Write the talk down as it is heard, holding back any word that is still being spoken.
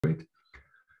Great.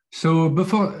 So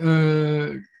before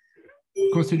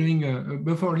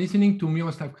before listening to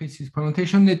Miroslav Krstic's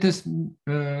presentation,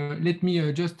 let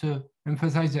me just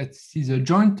emphasize that this is a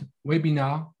joint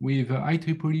webinar with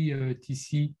IEEE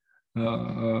TC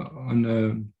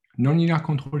on nonlinear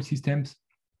control systems,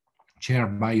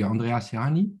 chaired by Andrea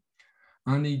Serrani,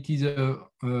 and it is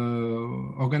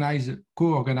co-organized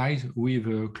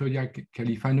with Claudia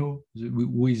Califano,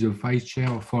 who is the vice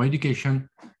chair for education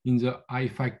in the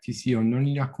IFAC TC on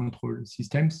nonlinear control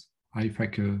systems,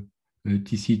 IFAC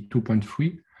TC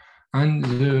 2.3, and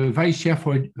the vice chair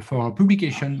for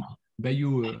publication,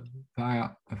 Bayu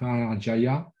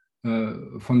Jayawardhana,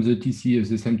 from the TC,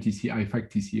 the same TC,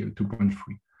 IFAC TC 2.3.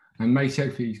 And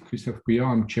myself is Christophe Prieur.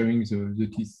 I'm chairing the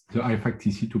IFAC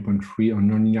TC 2.3 on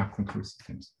nonlinear control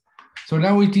systems. So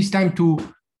now it is time to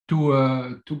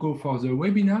go for the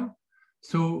webinar.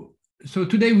 So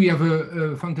today we have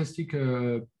a fantastic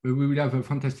we will have a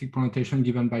fantastic presentation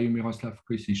given by Miroslav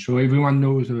Krstic. So everyone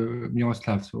knows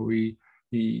Miroslav. So he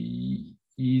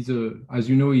is as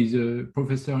you know, he's a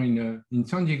professor in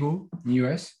San Diego,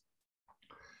 US.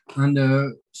 And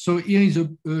so here is a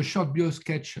short bio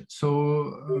sketch.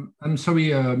 So I'm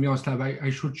sorry, Miroslav, I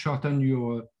should shorten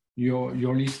your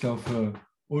list of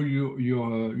all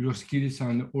your skills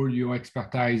and all your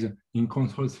expertise in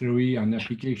control theory and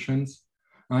applications.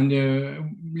 And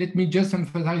let me just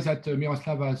emphasize that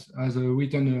Miroslav has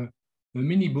written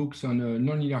many books on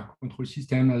nonlinear control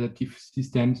system, adaptive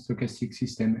systems, stochastic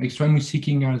system, extreme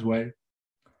seeking as well.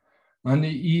 And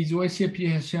he is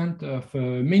recipient of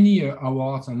many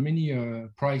awards and many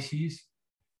prizes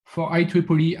for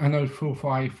IEEE and also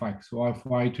for IFAC. So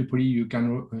for IEEE, you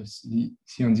can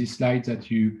see on this slide that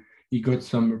he got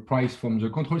some prize from the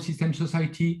Control System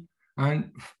Society,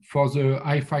 and for the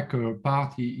IFAC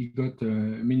part, he got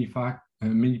many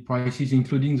prizes,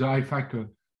 including the IFAC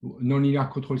Nonlinear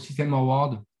Control System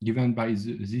Award given by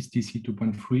this TC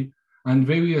 2.3, and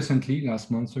very recently, last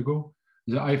month ago,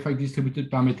 the IFAC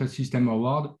Distributed Parameter System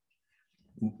Award,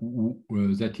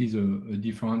 that is a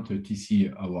different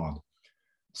TC award.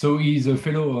 So he's a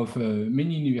fellow of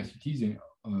many universities,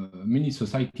 many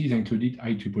societies, including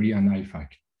IEEE and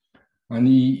IFAC. And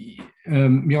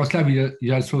Miroslav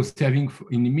is also serving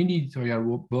in many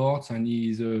editorial boards, and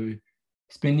he is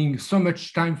spending so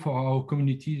much time for our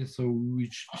community. So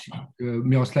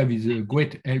Miroslav is a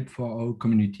great help for our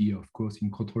community, of course,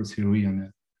 in control theory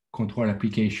and control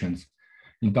applications,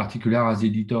 in particular as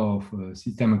editor of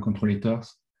system and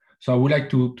controllators. So I would like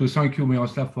to thank you,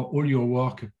 Miroslav, for all your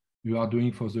work you are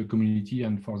doing for the community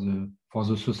and for the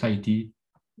society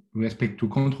with respect to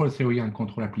control theory and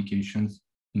control applications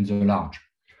in the large.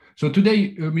 So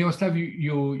today, Miroslav,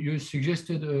 you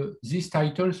suggested this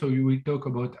title, so you will talk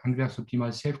about inverse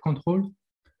optimal self-control.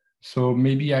 So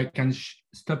maybe I can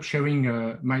stop sharing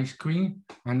my screen,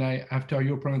 and after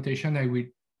your presentation, I will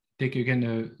take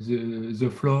again the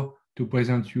floor to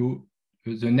present you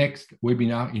the next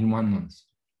webinar in 1 month.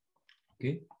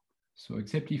 Okay, so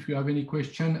except if you have any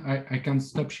question, I can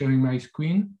stop sharing my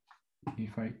screen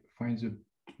if I find the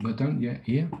button, yeah,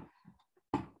 here.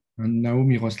 And now,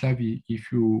 Miroslav,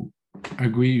 if you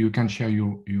agree, you can share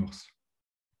yours.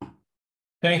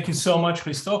 Thank you so much,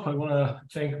 Christophe. I want to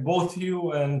thank both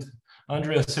you and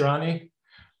Andrea Serrani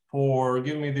for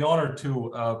giving me the honor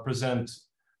to present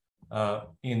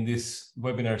in this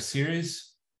webinar series.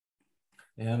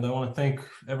 And I want to thank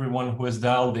everyone who has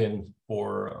dialed in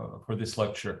for this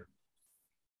lecture.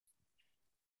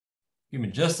 Give me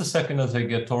just a second as I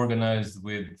get organized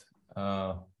with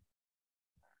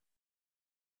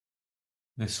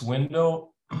this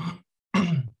window.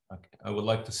 Okay, I would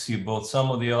like to see both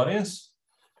some of the audience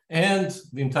and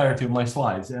the entirety of my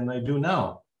slides, and I do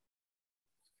now.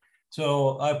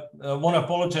 So I want to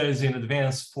apologize in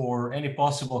advance for any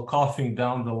possible coughing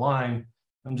down the line.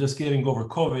 I'm just getting over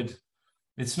COVID.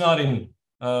 It's not in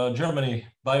Germany,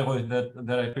 Bayreuth,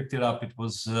 that I picked it up. It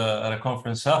was at a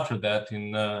conference after that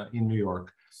in New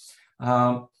York.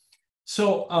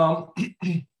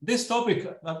 This topic,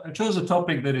 I chose a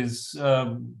topic that is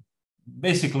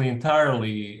basically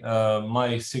entirely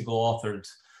my single-authored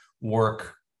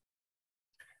work,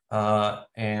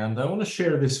 and I want to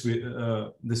share this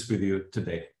with you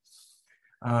today.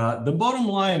 The bottom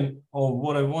line of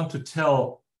what I want to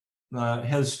tell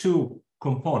has two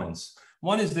components.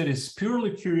 One is that it's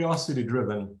purely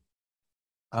curiosity-driven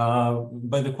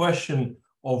by the question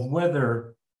of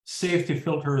whether safety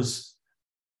filters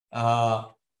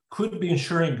could be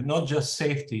ensuring not just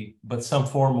safety, but some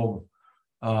form of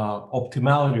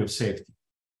optimality of safety.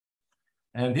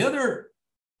 And the other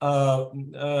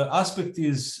aspect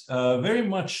is very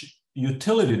much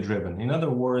utility driven. In other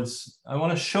words, I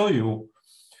want to show you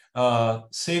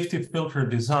safety filter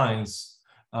designs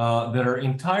that are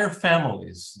entire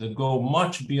families that go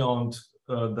much beyond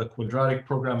the quadratic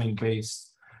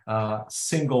programming-based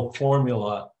single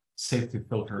formula safety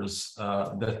filters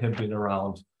that have been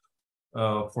around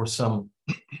for some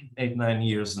 8-9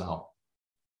 years now.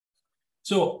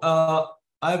 So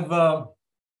I've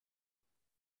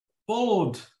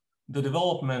followed the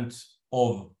development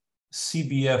of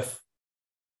CBF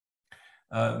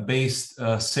based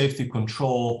safety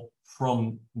control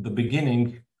from the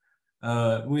beginning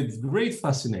with great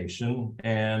fascination,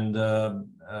 and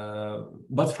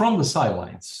but from the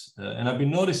sidelines. And I've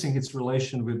been noticing its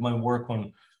relation with my work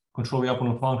on control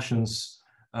Lyapunov functions,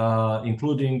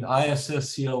 including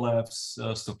ISS CLFs,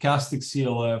 stochastic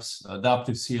CLFs,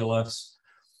 adaptive CLFs,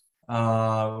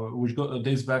 which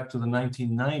dates back to the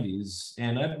 1990s.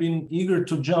 And I've been eager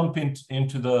to jump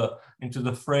into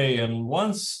the fray. And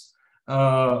once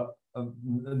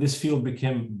this field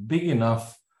became big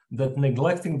enough that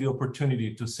neglecting the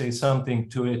opportunity to say something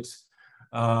to it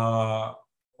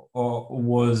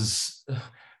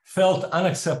felt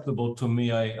unacceptable to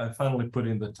me, I finally put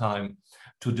in the time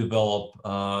to develop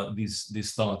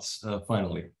these thoughts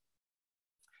finally.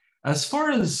 As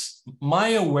far as my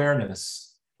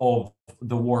awareness of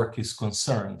the work is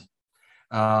concerned,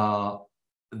 what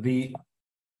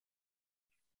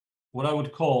I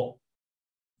would call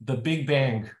the Big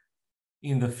Bang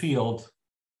in the field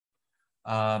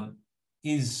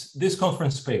is this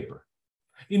conference paper.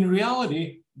 In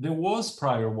reality, there was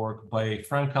prior work by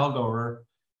Frank Allgauer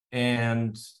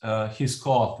and his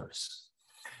co-authors.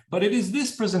 But it is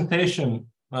this presentation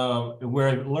where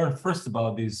I learned first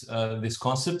about these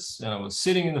concepts, and I was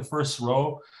sitting in the first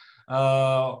row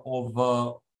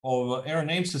of Aaron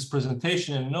Ames's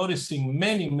presentation and noticing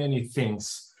many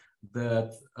things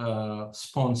that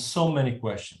spawned so many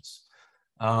questions.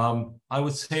 I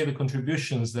would say the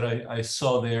contributions that I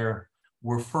saw there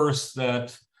were first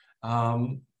that,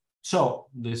 so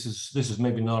this is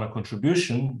maybe not a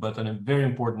contribution, but a very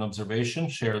important observation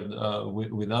shared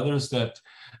with others, that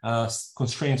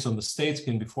constraints on the states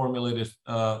can be formulated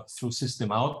through system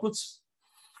outputs.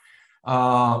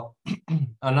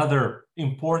 Another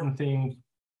important thing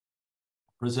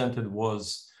presented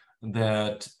was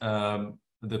that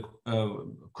the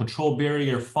control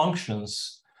barrier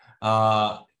functions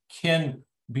can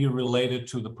be related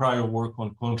to the prior work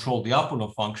on control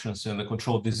Lyapunov functions and the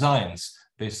control designs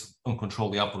based on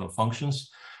control Lyapunov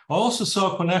functions. I also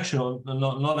saw a connection,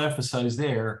 not emphasized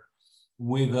there,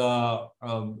 with a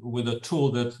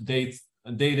tool that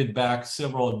dated back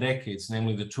several decades,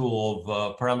 namely the tool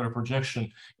of parameter projection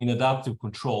in adaptive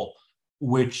control,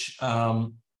 which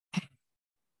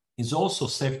is also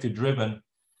safety driven,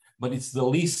 but it's the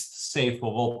least safe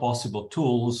of all possible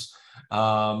tools,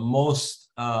 most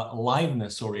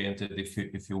liveness oriented,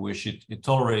 if you wish. It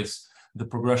tolerates the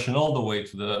progression all the way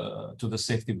to the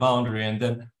safety boundary, and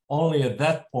then only at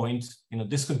that point, in a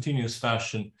discontinuous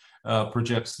fashion,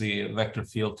 projects the vector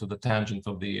field to the tangent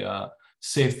of the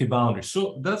safety boundary.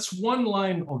 So that's one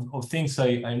line of things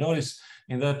I noticed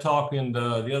in that talk, and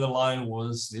the other line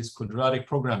was this quadratic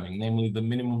programming, namely the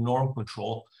minimum norm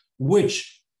control,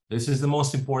 which, this is the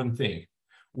most important thing,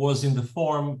 was in the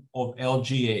form of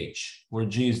LGH, where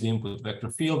G is the input vector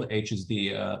field, H is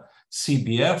the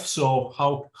CBF. So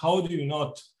how do you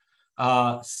not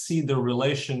see the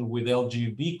relation with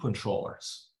LGV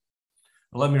controllers?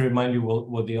 Let me remind you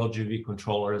what the LGV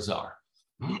controllers are.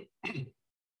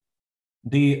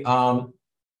 The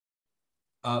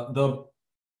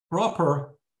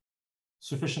proper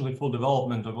sufficiently full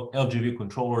development of LGV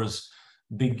controllers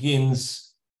begins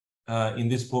in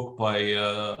this book by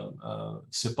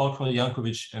Sepalko,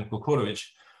 Yankovic, and Kokotovic,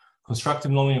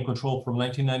 Constructive Nonlinear Control from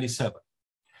 1997.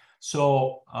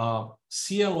 So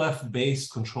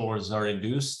CLF-based controllers are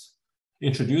introduced,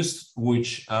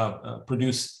 which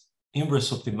produce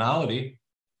inverse optimality,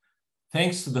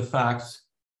 thanks to the fact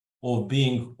of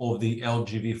being of the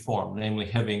LGV form, namely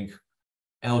having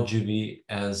LGV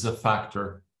as a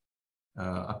factor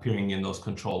appearing in those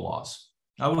control laws.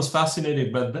 I was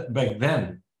fascinated back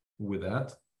then with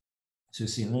that. So you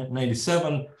see, in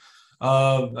 1997,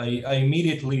 I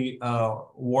immediately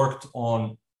worked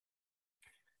on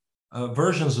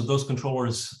versions of those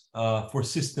controllers for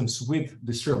systems with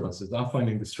disturbances,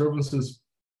 finding disturbances,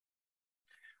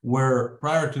 where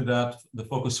prior to that, the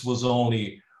focus was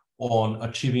only on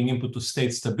achieving input to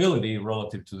state stability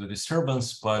relative to the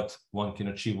disturbance, but one can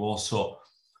achieve also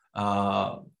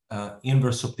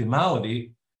inverse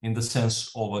optimality in the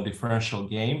sense of a differential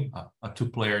game, a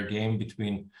two-player game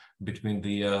between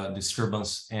the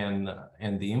disturbance and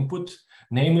the input.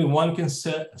 Namely, one can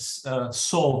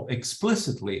solve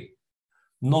explicitly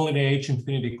nonlinear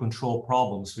H-infinity control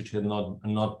problems, which had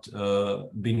not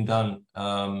been done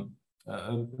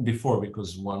before,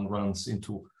 because one runs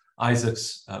into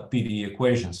Isaac's PDE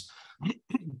equations.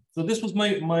 So this was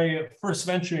my first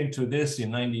venture into this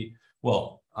in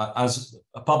as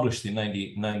published in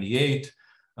 1998.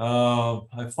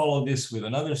 I followed this with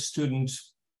another student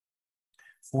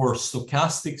for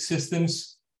stochastic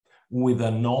systems with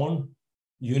a known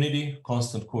unity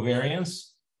constant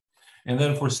covariance, and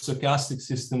then for stochastic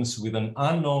systems with an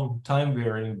unknown time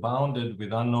varying bounded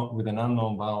with an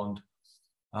unknown bound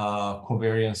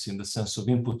covariance in the sense of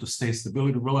input to state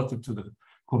stability relative to the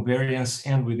covariance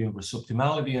and with inverse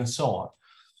optimality and so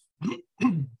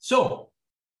on. So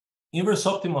inverse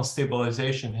optimal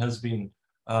stabilization has been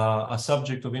a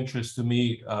subject of interest to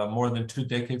me more than 2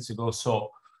 decades ago.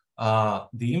 So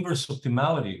the inverse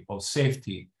optimality of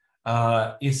safety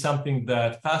is something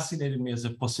that fascinated me as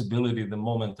a possibility the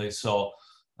moment I saw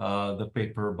the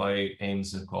paper by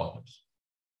Ames and co-authors.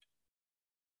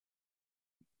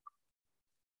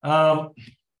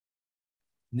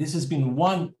 This has been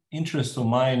one interest of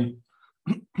mine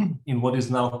in what is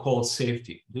now called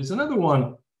safety. There's another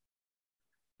one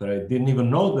that I didn't even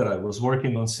know that I was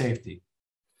working on safety,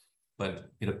 but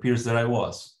it appears that I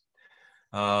was.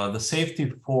 The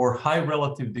safety for high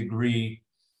relative degree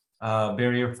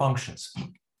barrier functions.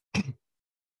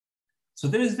 So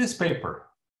there is this paper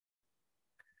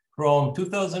from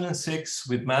 2006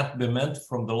 with Matt Bement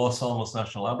from the Los Alamos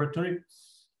National Laboratory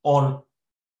on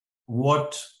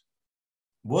what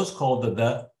was called at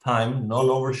that time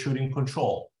non-overshooting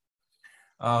control.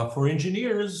 For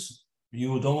engineers,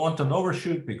 you don't want an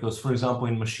overshoot because, for example,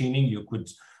 in machining, you could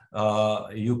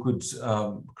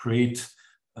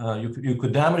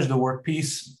damage the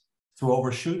workpiece through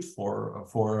overshoot.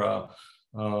 For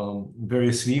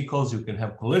various vehicles, you can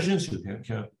have collisions, you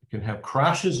can have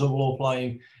crashes of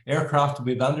low-flying aircraft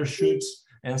with undershoots,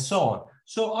 and so on.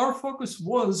 So our focus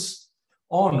was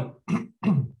on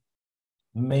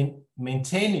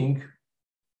maintaining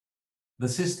the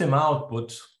system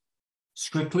output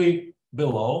strictly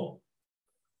below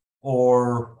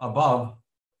or above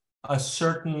a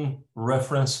certain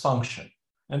reference function.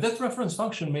 And that reference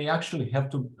function may actually have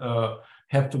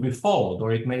to be followed,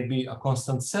 or it may be a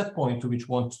constant set point to which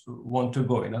want to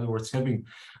go. In other words, having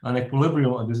an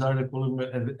equilibrium, a desired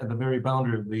equilibrium at the very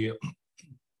boundary of the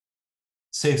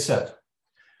safe set.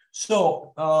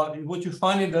 So what you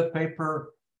find in that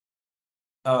paper,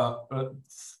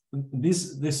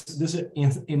 this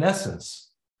in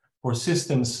essence, for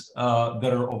systems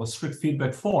that are of a strict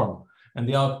feedback form, and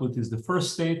the output is the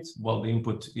first state, while the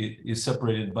input is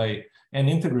separated by n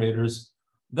integrators,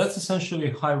 that's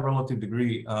essentially a high relative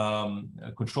degree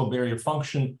control barrier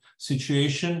function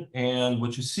situation. And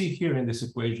what you see here in this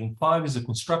equation 5 is a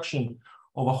construction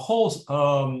of a whole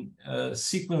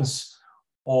sequence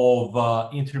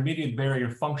of intermediate barrier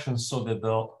functions, so that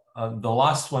the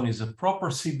last one is a proper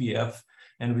CBF,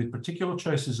 and with particular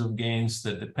choices of gains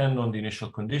that depend on the initial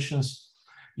conditions,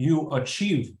 you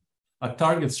achieve a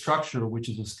target structure, which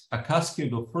is a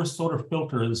cascade of first-order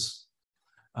filters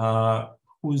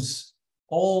whose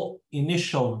all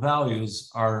initial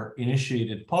values are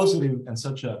initiated positive, and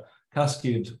such a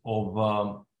cascade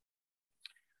of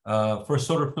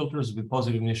first-order filters with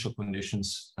positive initial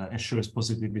conditions ensures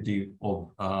positivity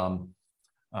of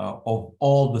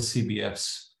all the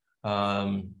CBFs,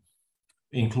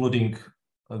 including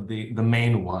the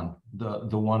main one,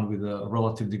 the one with a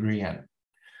relative degree n.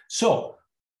 So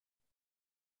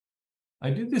I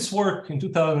did this work in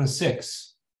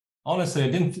 2006. Honestly,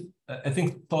 I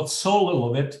thought so little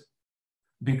of it,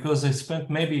 because I spent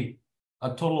maybe a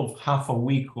total of half a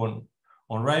week on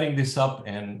writing this up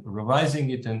and revising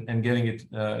it and getting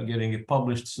it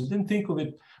published. So didn't think of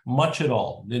it much at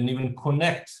all. Didn't even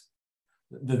connect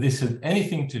that this had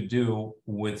anything to do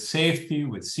with safety,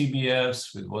 with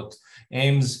CBFs, with what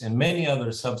Ames and many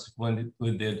others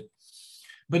subsequently did.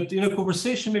 But in a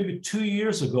conversation maybe 2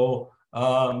 years ago,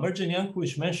 Merjan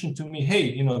Jankovic mentioned to me,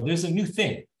 hey, there's a new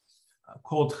thing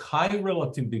called high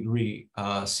relative degree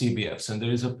CBFs, and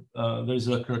there's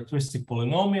a characteristic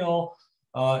polynomial,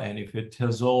 and if it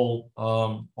has all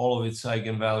of its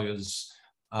eigenvalues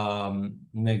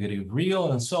negative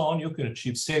real and so on, you can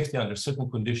achieve safety under certain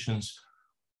conditions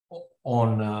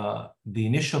on the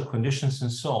initial conditions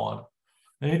and so on.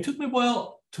 And it took me a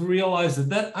while to realize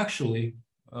that actually,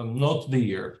 not the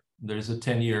year, there's a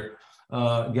 10-year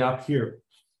gap here,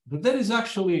 but that is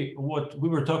actually what we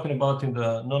were talking about in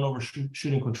the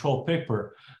non-overshooting control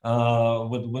paper,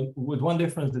 with one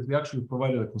difference, that we actually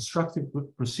provided a constructive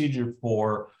procedure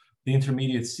for the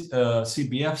intermediate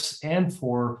CBFs and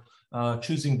for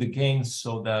choosing the gains,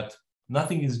 so that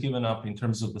nothing is given up in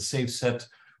terms of the safe set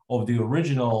of the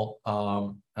original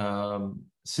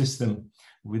system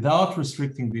without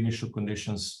restricting the initial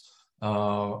conditions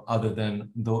other than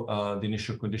the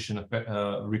initial condition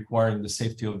requiring the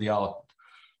safety of the output.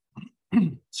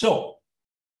 So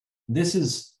this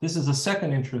is a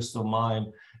second interest of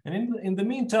mine. And in the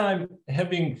meantime,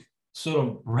 having sort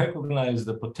of recognized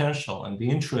the potential and the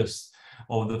interest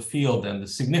of the field and the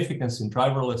significance in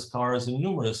driverless cars and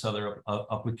numerous other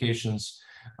applications,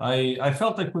 I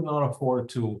felt I could not afford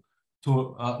to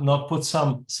not put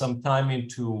some time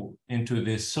into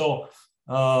this. So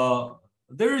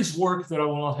there is work that I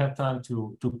will not have time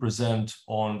to present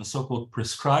on the so-called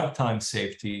prescribed time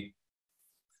safety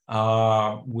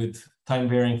with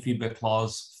time-varying feedback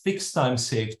laws, fixed time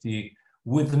safety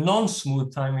with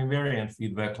non-smooth time invariant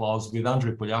feedback laws with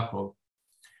Andrei Polyakov,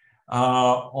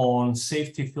 on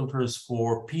safety filters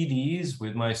for PDEs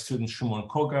with my student Shumon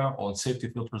Koga, on safety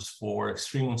filters for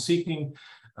extreme seeking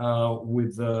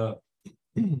with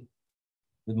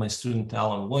my student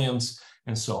Alan Williams,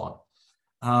 and so on.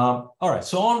 All right,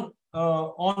 so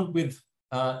on with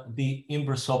the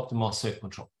inverse optimal safe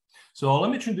control. So let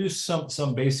me introduce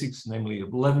some basics, namely,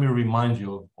 let me remind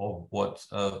you of what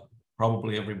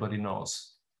probably everybody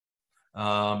knows.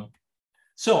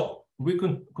 So we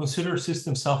can consider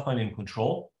system self-finding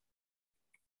control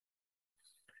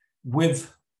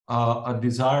with a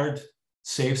desired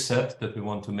safe set that we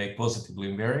want to make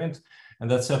positively invariant. And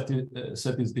that set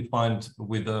is defined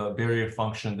with a barrier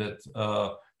function that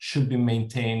should be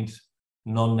maintained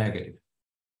non-negative.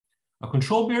 A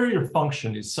control barrier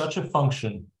function is such a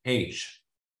function, H,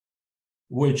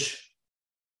 which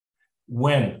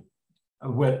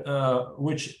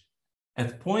which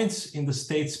at points in the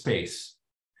state space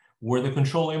where the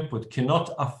control input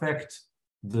cannot affect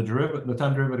the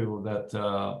time derivative of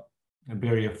that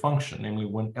barrier function, namely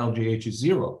when LGH is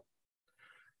 0,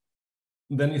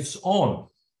 then its own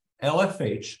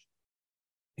LFH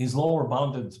is lower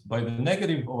bounded by the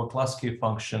negative of a class K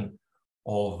function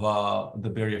of the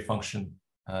barrier function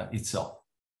itself,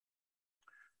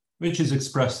 which is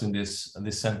expressed in this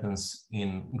sentence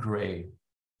in gray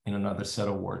in another set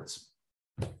of words.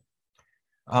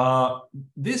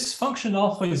 This function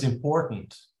alpha is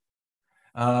important.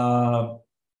 One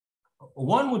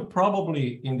would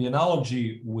probably, in the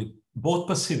analogy with both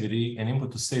passivity and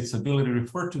input to state stability,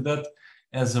 refer to that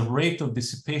as a rate of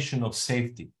dissipation of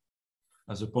safety,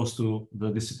 as opposed to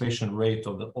the dissipation rate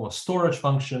of a storage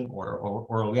function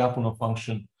or a Lyapunov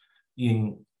function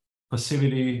in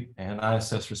passivity and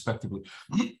ISS respectively.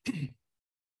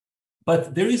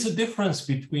 But there is a difference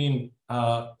between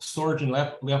storage and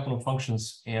Lyapunov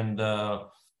functions and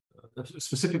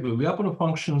specifically Lyapunov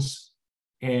functions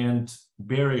and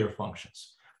barrier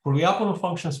functions. For Lyapunov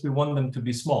functions, we want them to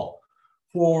be small.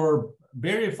 For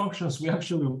barrier functions, we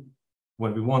actually,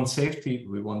 when we want safety,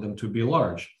 we want them to be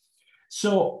large.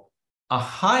 So a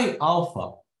high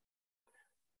alpha,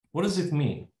 what does it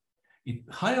mean?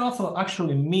 High alpha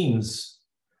actually means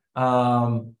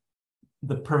the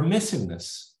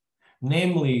permissiveness,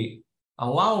 namely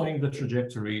allowing the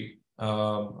trajectory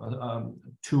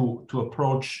to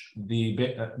approach the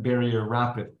barrier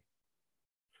rapidly.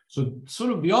 So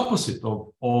sort of the opposite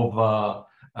of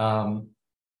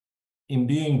in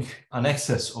being an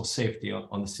excess of safety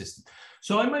on the system.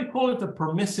 So I might call it a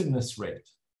permissiveness rate.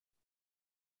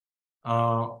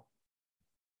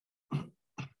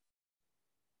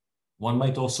 One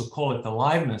might also call it a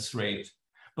liveness rate,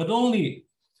 but only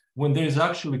when there is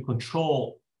actually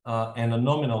control and a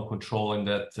nominal control in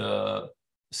that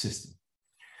system.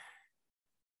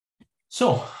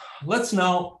 So let's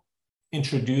now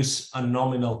introduce a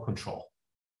nominal control.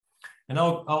 And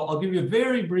I'll give you a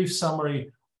very brief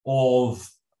summary of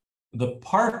the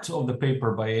part of the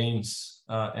paper by Ames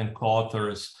and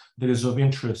co-authors that is of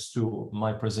interest to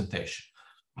my presentation.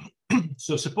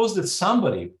 So suppose that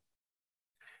somebody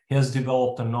has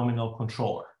developed a nominal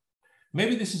controller.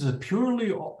 Maybe this is a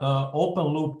purely open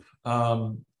loop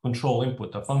control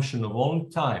input, a function of only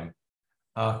time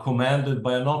commanded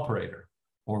by an operator.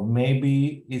 Or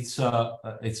maybe it's a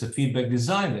feedback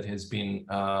design that has been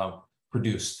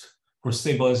produced for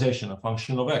stabilization, a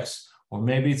function of X. Or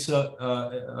maybe it's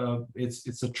a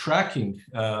tracking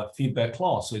feedback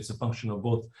law, so it's a function of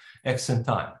both X and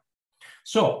time.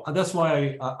 So that's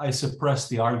why I suppress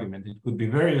the argument. It could be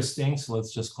various things.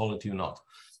 Let's just call it U0.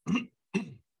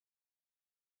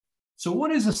 So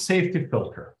what is a safety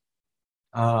filter?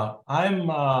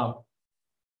 I'm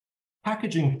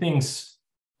packaging things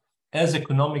as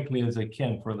economically as I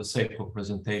can for the sake of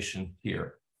presentation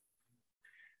here.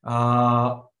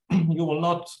 You will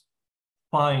not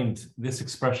find this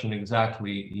expression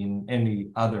exactly in any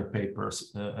other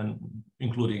papers, and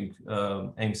including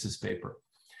Ames's paper.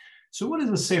 So what is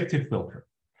a safety filter?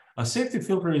 A safety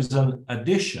filter is an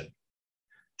addition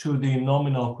to the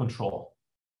nominal control,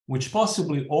 which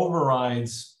possibly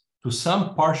overrides to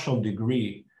some partial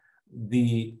degree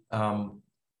the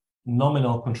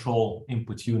nominal control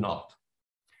input U0.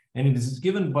 And it is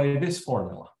given by this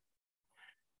formula.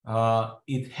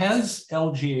 It has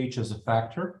LGH as a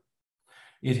factor.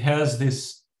 It has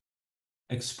this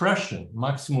expression,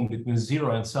 maximum between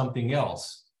 0 and something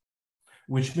else,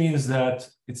 which means that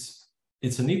it's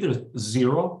an either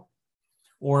 0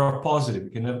 or a positive.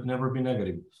 It can never be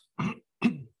negative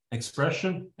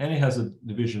expression, and it has a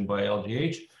division by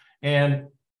LGH. And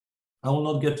I will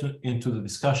not get into the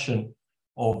discussion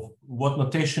of what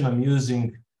notation I'm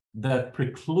using that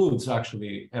precludes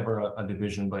actually ever a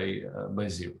division by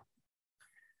 0.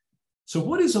 So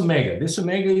what is omega? This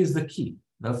omega is the key.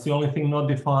 That's the only thing not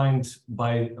defined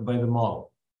by the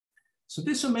model. So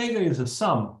this omega is a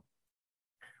sum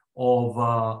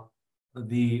of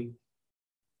the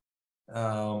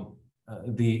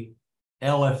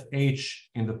LFH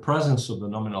in the presence of the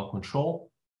nominal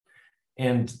control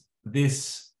and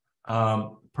this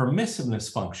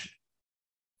permissiveness function.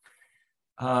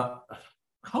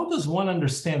 How does one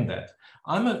understand that?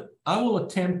 I will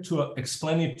attempt to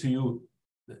explain it to you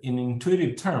in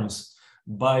intuitive terms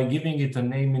by giving it a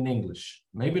name in English.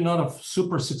 Maybe not a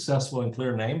super successful and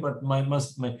clear name, but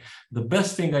the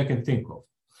best thing I can think of.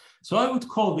 So I would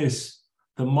call this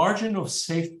the margin of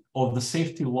the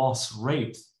safety loss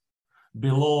rate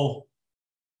below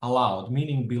allowed,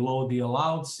 meaning below the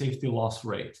allowed safety loss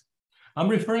rate. I'm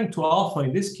referring to alpha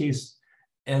in this case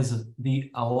as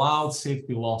the allowed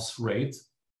safety loss rate,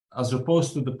 as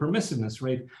opposed to the permissiveness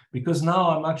rate, because now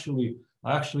I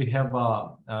actually have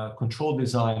a control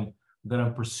design that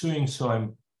I'm pursuing. So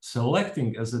I'm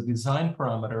selecting as a design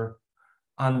parameter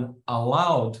an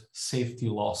allowed safety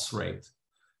loss rate,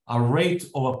 a rate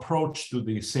of approach to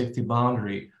the safety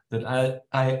boundary that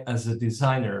I as a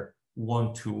designer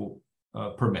want to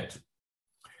permit.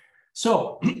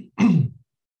 So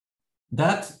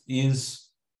that is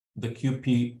the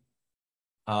QP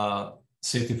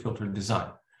safety filter design.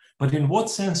 But in what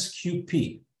sense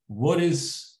QP? What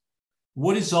is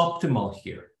optimal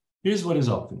here? Here's what is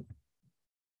optimal.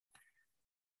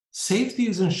 Safety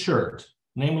is ensured,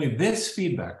 namely this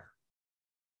feedback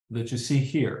that you see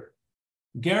here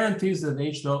guarantees that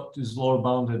H dot is lower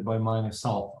bounded by minus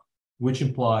alpha, which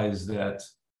implies that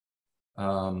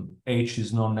H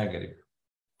is non-negative.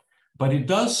 But it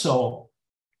does so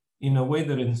in a way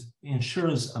that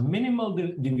ensures a minimal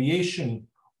deviation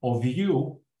of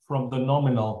U from the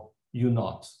nominal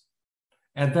U0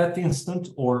 at that instant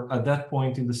or at that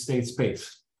point in the state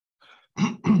space.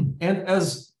 And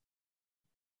as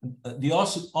the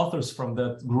authors from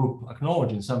that group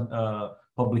acknowledge in some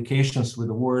publications with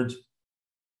the word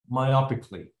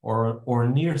myopically or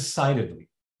nearsightedly.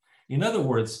 In other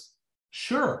words,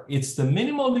 sure, it's the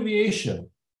minimal deviation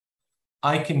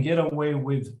I can get away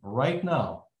with right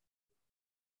now,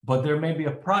 but there may be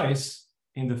a price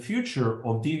in the future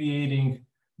of deviating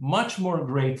much more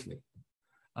greatly,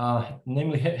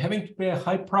 namely having to pay a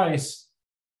high price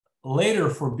later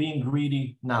for being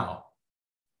greedy now,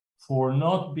 for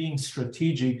not being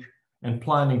strategic and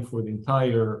planning for the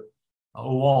entire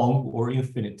long or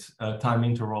infinite time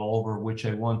interval over which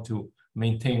I want to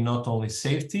maintain not only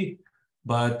safety,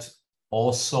 but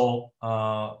also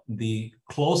the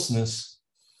closeness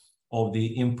of the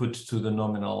input to the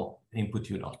nominal input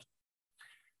U0.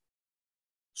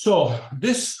 So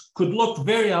this could look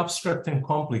very abstract and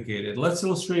complicated. Let's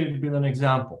illustrate it with an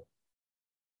example.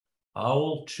 I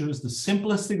will choose the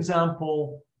simplest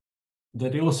example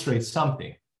that illustrates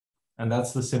something, and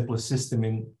that's the simplest system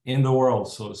in the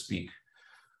world, so to speak.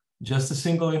 Just a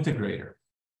single integrator.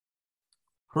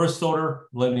 First order,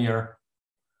 linear.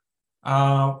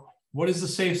 What is the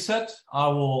safe set? I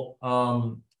will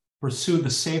pursue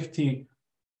the safety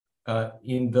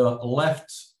in the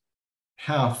left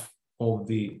half of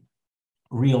the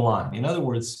real line. In other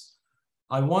words,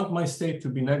 I want my state to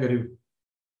be negative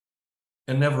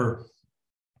and never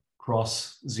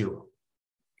cross 0.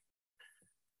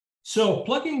 So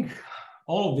plugging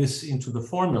all of this into the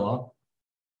formula,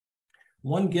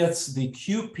 one gets the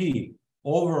QP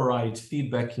override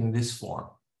feedback in this form,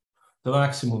 the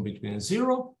maximum between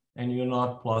 0 and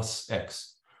U0 plus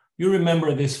X. You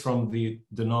remember this from the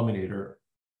denominator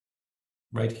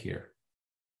right here.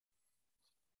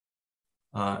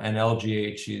 And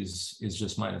LGH is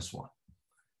just -1.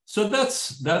 So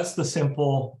that's the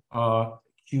simple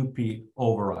QP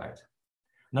override.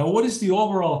 Now, what is the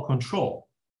overall control?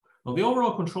 Well, the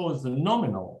overall control is the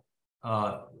nominal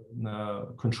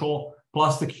control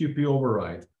plus the QP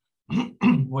override.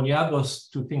 When you add those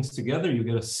two things together, you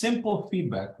get a simple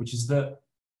feedback, which is the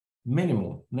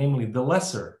minimum, namely the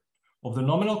lesser of the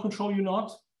nominal control U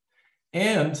naught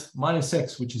and minus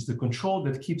X, which is the control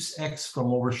that keeps X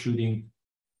from overshooting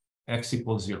X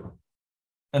equals 0.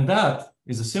 And that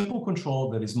is a simple control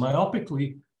that is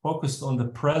myopically focused on the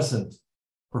present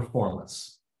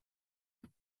performance.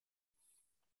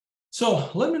 So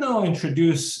let me now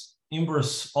introduce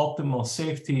inverse optimal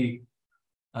safety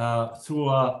through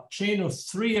a chain of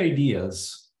 3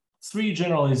 ideas, 3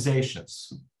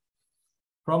 generalizations,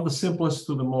 from the simplest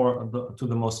to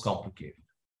the most complicated.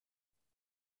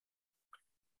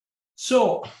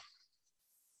 So,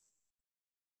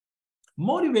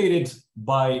 motivated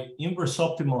by inverse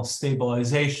optimal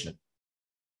stabilization,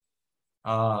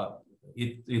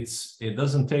 it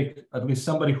doesn't take, at least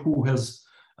somebody who has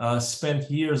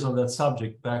spent years on that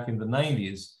subject back in the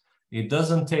 90s, it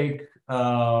doesn't take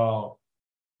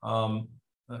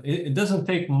it doesn't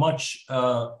take much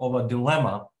of a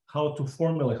dilemma how to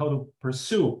formulate, how to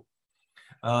pursue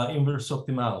inverse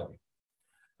optimality.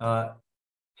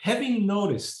 Having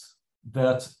noticed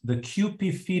that the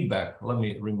QP feedback, let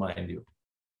me remind you,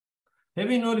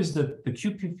 having noticed that the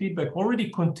QP feedback already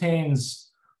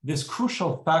contains this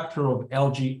crucial factor of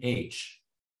LGH,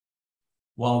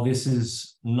 while this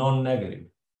is non-negative.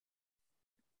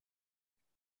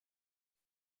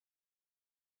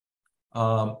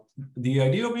 The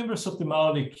idea of inverse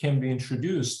optimality can be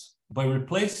introduced by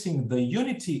replacing the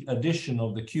unity addition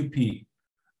of the QP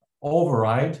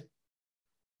override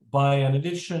by an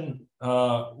addition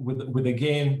with a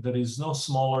gain that is no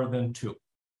smaller than 2.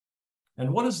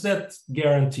 And what does that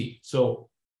guarantee? So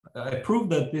I proved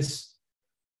that this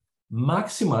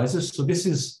maximizes, so this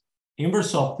is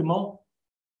inverse optimal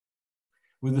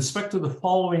with respect to the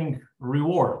following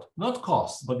reward, not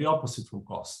cost, but the opposite from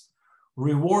cost.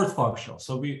 Reward functional.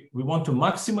 So we want to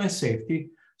maximize safety.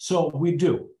 So we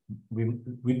do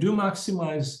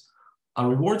maximize a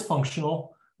reward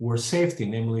functional where safety,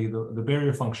 namely the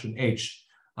barrier function H,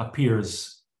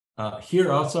 appears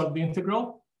here outside the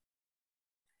integral,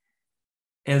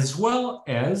 as well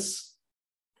as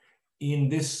in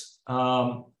this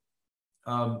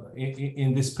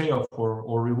payoff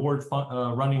or reward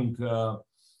running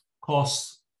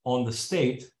costs on the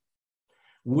state,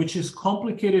 which is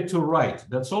complicated to write.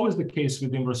 That's always the case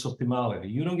with inverse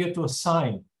optimality. You don't get to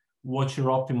assign what you're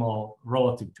optimal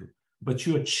relative to, but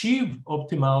you achieve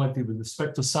optimality with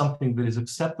respect to something that is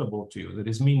acceptable to you, that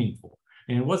is meaningful.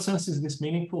 And in what sense is this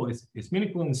meaningful? It's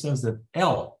meaningful in the sense that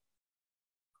L,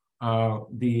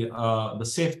 the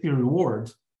safety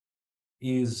reward,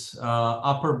 is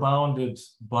upper bounded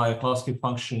by a Krstic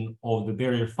function of the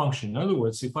barrier function. In other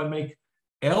words, if I make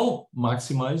L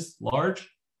maximized large,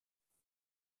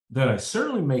 then I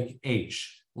certainly make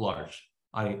H large.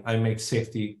 I make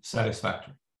safety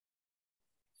satisfactory.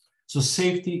 So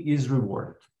safety is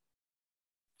rewarded.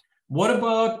 What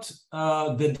about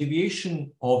the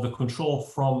deviation of the control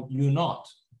from U naught?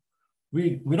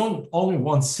 We don't only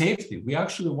want safety, we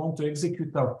actually want to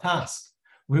execute our task.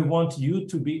 We want U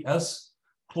to be as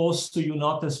close to U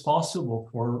naught as possible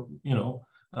for, you know,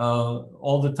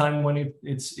 all the time when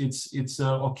it's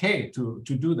okay to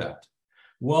do that.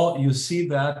 Well, you see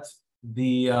that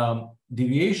the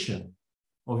deviation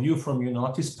of U from U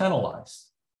naught is penalized.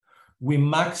 We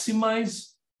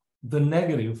maximize the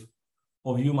negative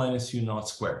of U minus U naught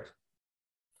squared.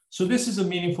 So this is a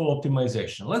meaningful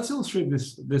optimization. Let's illustrate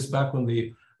this back on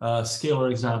the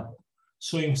scalar example.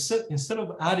 So instead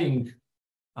of adding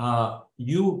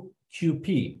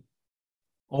UQP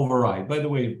override, by the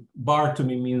way, bar to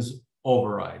me means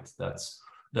override. That's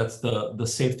the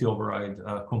safety override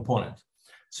component.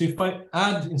 So if I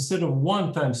add, instead of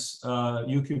 1 times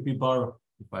UQP bar,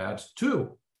 if I add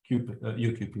 2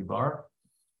 UQP bar,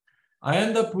 I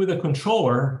end up with a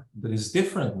controller that is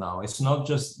different now. It's not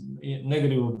just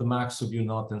negative of the max of U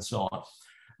naught and so on.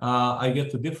 I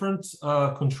get a different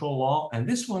control law, and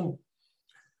this one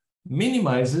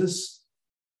minimizes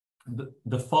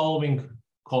the following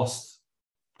cost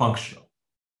functional.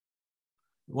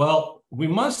 Well, we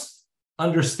must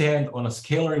understand on a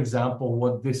scalar example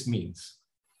what this means.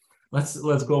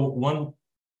 Let's go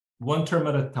one term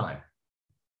at a time.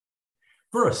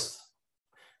 First,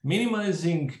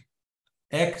 minimizing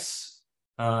X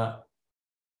at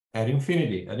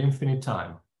infinite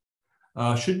time,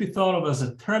 should be thought of as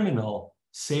a terminal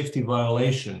safety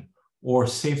violation or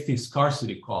safety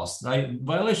scarcity cost.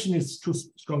 Violation is too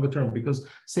strong a term because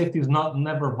safety is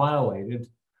never violated,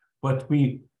 but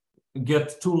we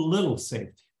get too little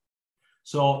safety.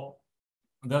 So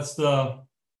that's the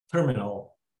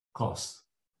terminal cost.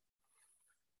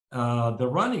 The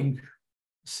running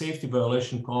safety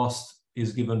violation cost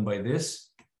is given by this.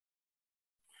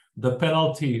 The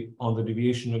penalty on the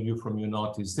deviation of U from U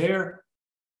naught is there.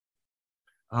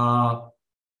 And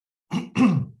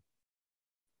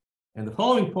the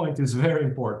following point is very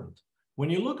important. When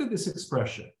you look at this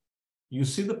expression, you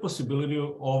see the possibility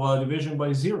of a division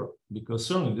by 0, because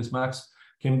certainly this max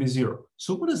can be 0.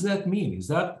 So what does that mean? Is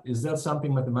that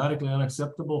something mathematically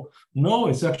unacceptable? No,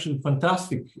 it's actually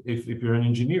fantastic if you're an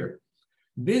engineer.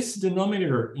 This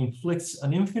denominator inflicts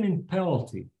an infinite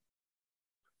penalty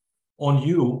on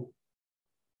U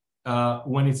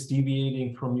when it's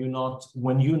deviating from U naught,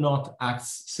 when U naught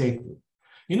acts safely.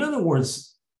 In other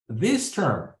words, this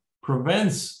term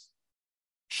prevents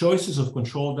choices of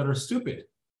control that are stupid.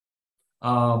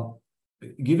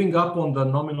 Giving up on the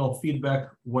nominal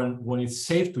feedback when it's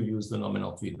safe to use the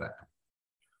nominal feedback.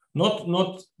 Not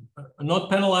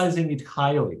penalizing it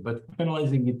highly, but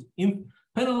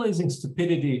penalizing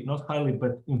stupidity, not highly,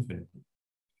 but infinitely.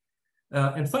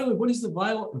 And finally, what is the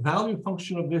value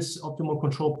function of this optimal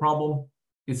control problem?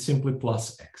 It's simply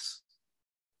plus X.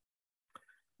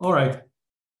 All right,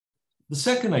 the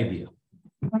second idea.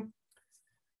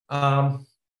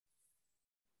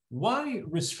 Why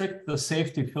restrict the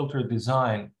safety filter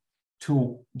design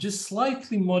to just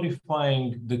slightly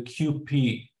modifying the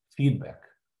QP feedback?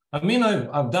 I mean,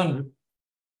 I've done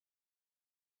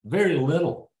very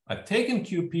little. I've taken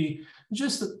QP,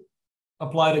 just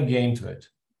applied a gain to it.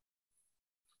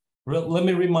 Let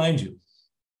me remind you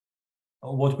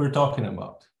of what we're talking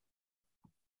about.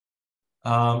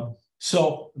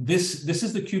 So this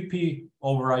is the QP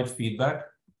override feedback.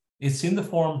 It's in the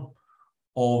form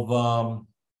of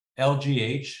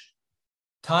LGH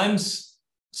times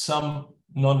some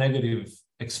non-negative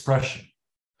expression.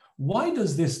 Why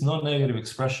does this non-negative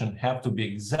expression have to be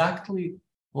exactly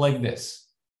like this?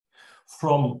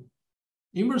 From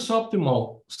inverse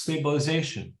optimal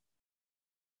stabilization,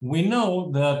 we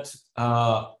know that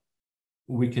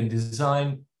we can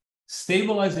design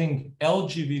stabilizing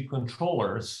LGV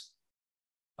controllers,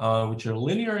 which are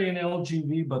linear in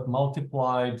LGV, but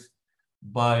multiplied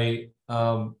by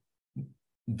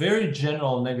very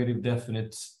general negative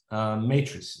definite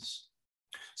matrices.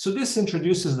 So this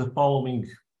introduces the following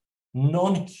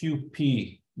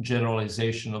non-QP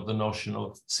generalization of the notion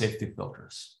of safety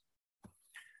filters.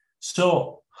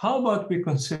 So how about we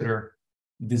consider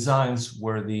designs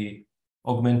where the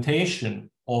augmentation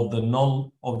of the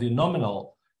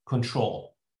nominal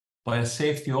control by a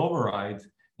safety override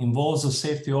involves a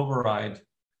safety override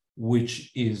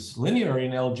which is linear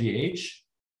in LGH,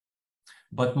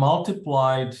 but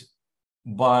multiplied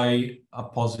by a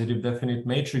positive definite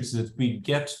matrix that we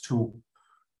get to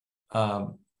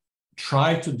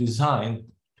try to design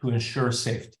to ensure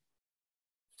safety.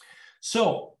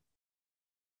 So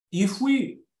if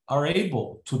we are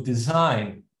able to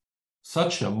design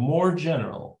such a more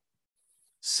general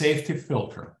safety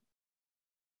filter,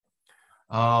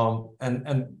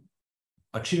 and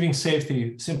achieving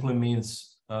safety simply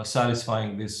means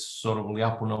satisfying this sort of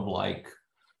Lyapunov-like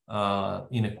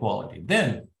inequality,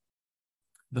 then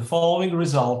the following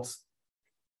result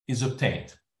is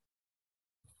obtained.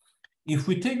 If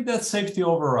we take that safety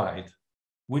override,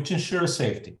 which ensures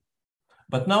safety,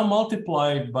 but now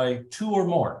multiply it by 2 or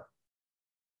more.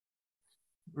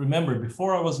 Remember,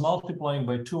 before I was multiplying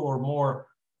by 2 or more,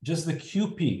 just the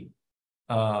QP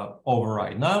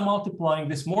override. Now I'm multiplying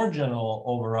this more general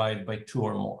override by 2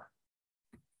 or more.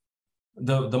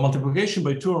 The multiplication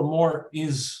by 2 or more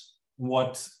is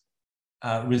what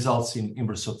results in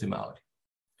inverse optimality.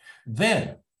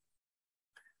 Then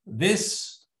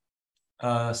this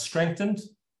strengthened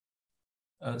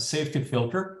safety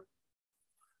filter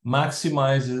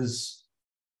maximizes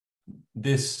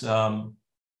this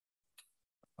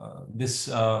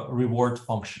reward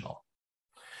functional.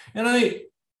 And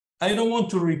I don't want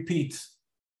to repeat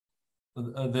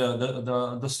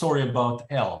the story about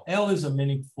L. L is a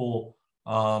meaningful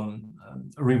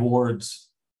reward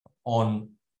on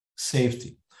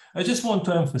safety. I just want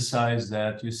to emphasize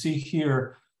that you see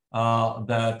here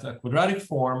that a quadratic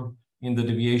form in the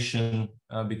deviation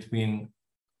between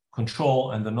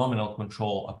control and the nominal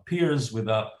control appears with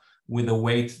a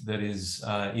weight that is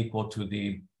equal to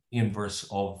the inverse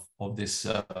of this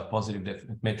positive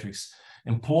definite matrix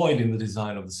employed in the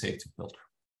design of the safety filter.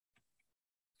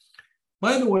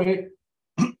 By the way,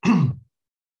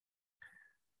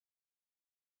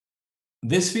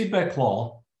 this feedback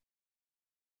law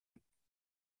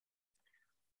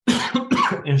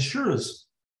ensures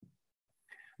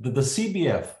that the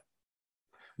CBF,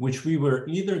 which we were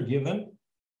either given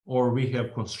or we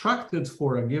have constructed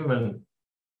for a given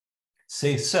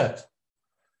say set,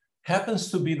 happens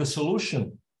to be the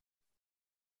solution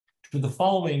to the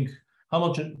following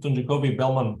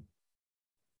Hamilton-Jacobi-Bellman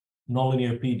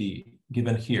nonlinear PD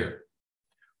given here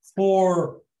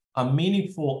for a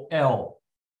meaningful L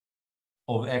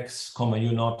of x comma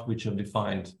u naught, which I've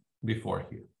defined before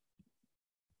here.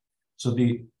 So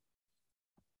the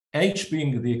H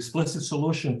being the explicit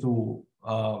solution to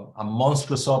a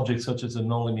monstrous object such as a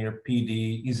nonlinear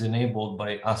PD is enabled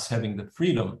by us having the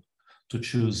freedom to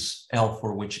choose L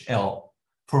for which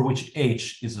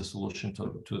H is a solution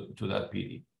to that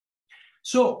PD.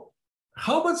 So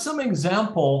how about some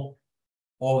example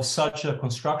of such a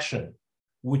construction,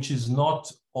 which is not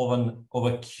of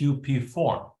a QP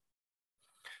form?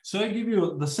 So I give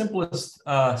you the simplest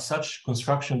such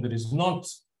construction that is not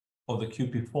of the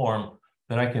QP form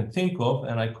that I can think of,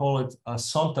 and I call it a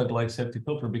Sontag-like safety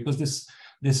filter, because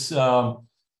this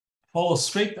follows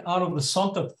straight out of the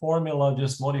Sontag formula,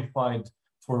 just modified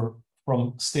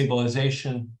from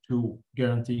stabilization to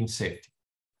guaranteeing safety.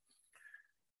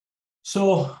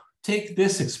 So take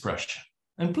this expression,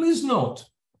 and please note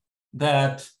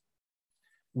that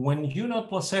when u naught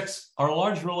plus x are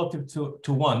large relative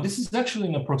to 1, this is actually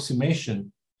an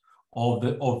approximation of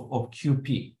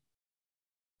QP.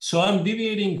 So I'm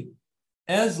deviating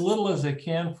as little as I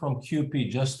can from QP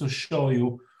just to show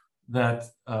you that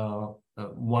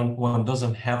one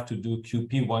doesn't have to do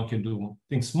QP. One can do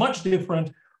things much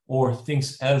different or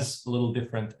things as little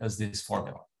different as this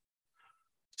formula.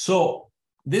 So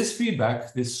this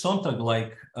feedback, this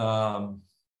Sontag-like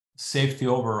safety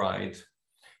override,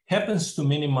 happens to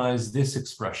minimize this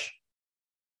expression.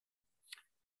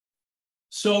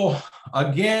 So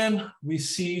again, we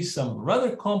see some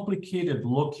rather complicated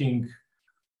looking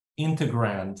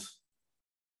integrand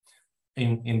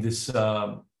in this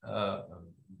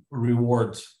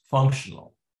reward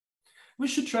functional. We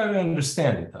should try to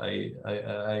understand it.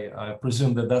 I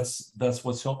presume that that's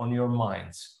what's on your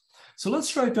minds. So let's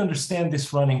try to understand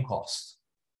this running cost.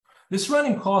 This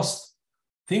running cost,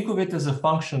 think of it as a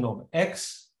function of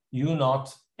x, u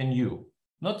naught, and u,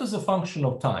 not as a function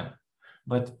of time,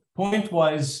 but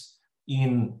pointwise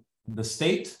in the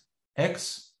state,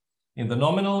 x, in the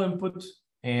nominal input,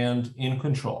 and in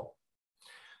control.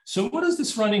 So what is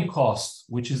this running cost,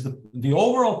 which is the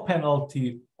overall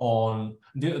penalty on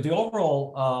the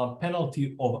overall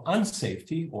penalty of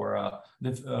unsafety or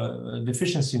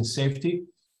deficiency in safety,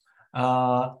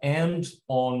 and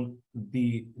on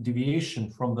the deviation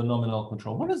from the nominal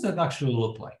control? What does that actually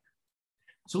look like?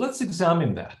 So let's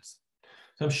examine that.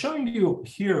 So I'm showing you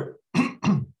here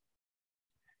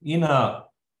in a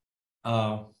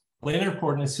planar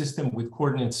coordinate system with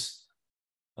coordinates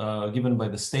given by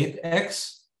the state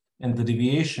x and the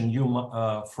deviation u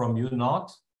from u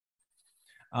naught,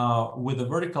 with the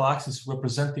vertical axis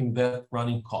representing that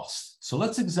running cost. So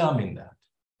let's examine that.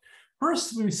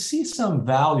 First, we see some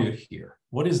value here.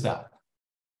 What is that?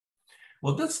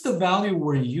 Well, that's the value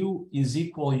where u is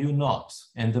equal u naught.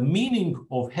 And the meaning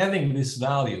of having this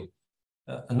value,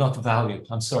 not value,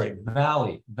 I'm sorry,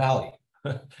 valley,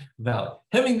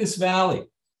 having this valley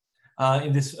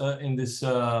in this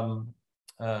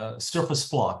surface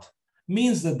plot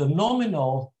means that the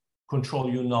nominal control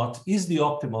u naught is the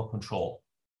optimal control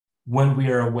when we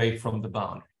are away from the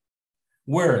boundary.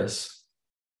 Whereas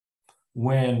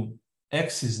when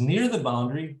x is near the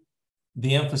boundary,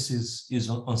 the emphasis is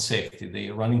on safety.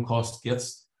 The running cost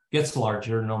gets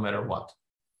larger no matter what.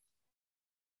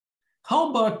 How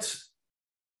about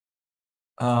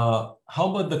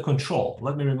the control?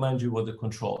 Let me remind you what the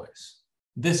control is.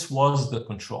 This was the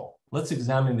control. Let's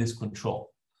examine this control.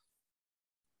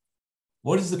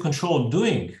 What is the control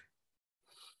doing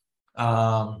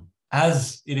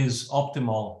as it is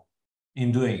optimal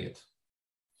in doing it?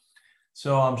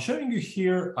 So I'm showing you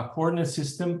here a coordinate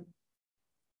system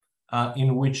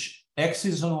in which x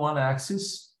is on one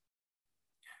axis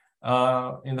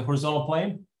in the horizontal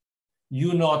plane,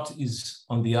 u naught is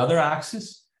on the other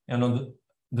axis, and on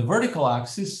the vertical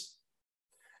axis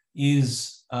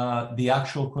is the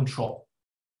actual control.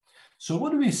 So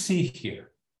what do we see here?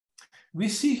 We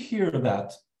see here that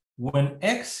when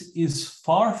x is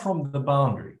far from the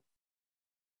boundary,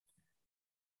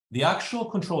 the actual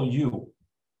control u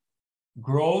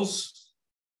grows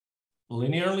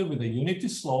linearly with a unity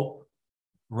slope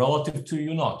relative to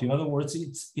u naught. In other words,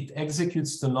 it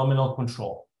executes the nominal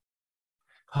control.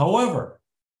 However,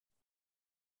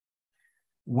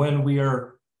 when we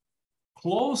are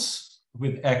close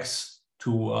with x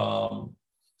to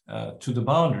the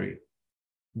boundary,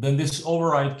 then this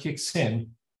override kicks in,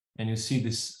 and you see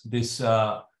this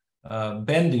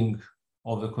bending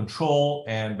of the control,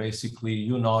 and basically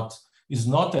u naught is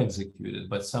not executed,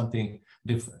 but something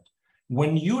different.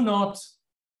 When U naught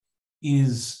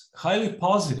is highly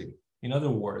positive, in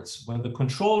other words, when the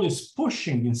control is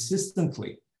pushing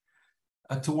insistently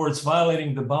towards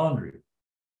violating the boundary,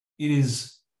 it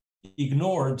is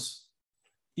ignored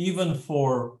even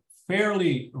for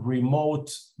fairly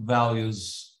remote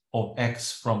values of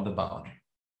X from the boundary.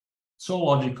 So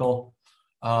logical,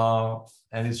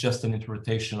 and it's just an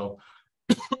interpretation of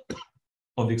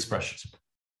the expressions.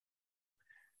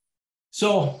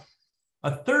 So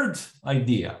a third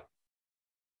idea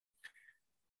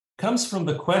comes from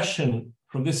the question,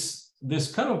 from this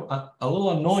kind of a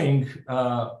little annoying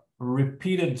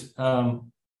repeated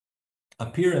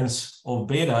appearance of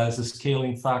beta as a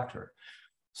scaling factor.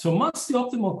 So must the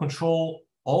optimal control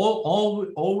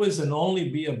always and only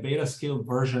be a beta scaled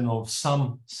version of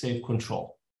some safe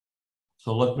control?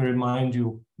 So let me remind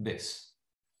you this.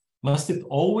 Must it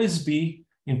always be,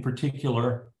 in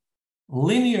particular,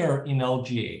 linear in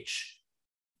LGH?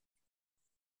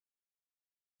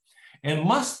 And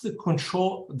must the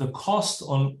cost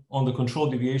on the control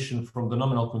deviation from the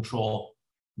nominal control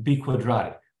be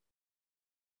quadratic?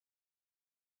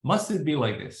 Must it be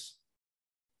like this?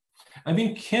 I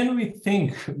mean, can we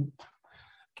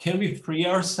free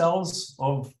ourselves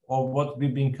of what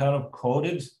we've been kind of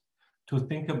coded to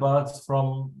think about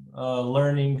from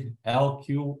learning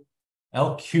LQR?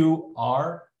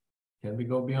 Can we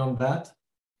go beyond that?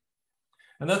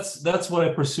 And that's what I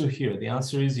pursue here. The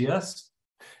answer is yes.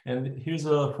 And here's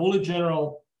a fully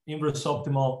general inverse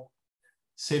optimal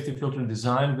safety filter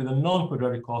design with a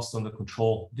non-quadratic cost on the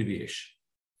control deviation.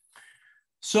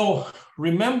 So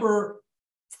remember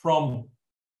from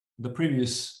the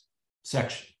previous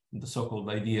section, the so-called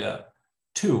idea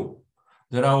 2,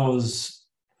 that I was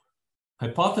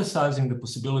hypothesizing the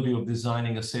possibility of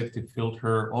designing a safety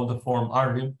filter of the form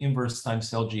R inverse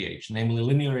times LGH, namely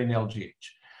linear in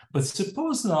LGH. But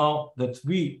suppose now that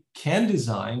we can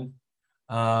design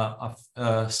a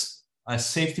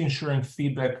safety ensuring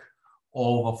feedback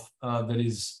that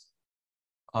is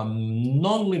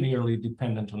non-linearly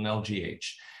dependent on LGH.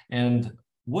 And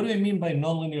what do I mean by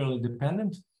non-linearly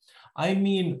dependent? I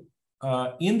mean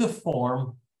in the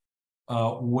form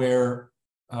where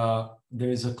there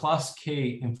is a class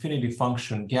K infinity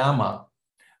function gamma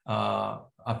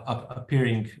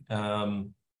appearing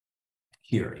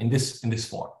here in this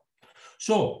form.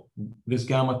 So this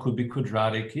gamma could be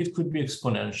quadratic, it could be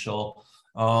exponential,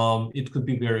 it could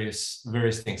be various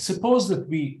things. Suppose that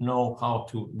we know how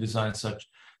to design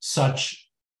such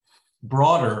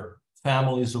broader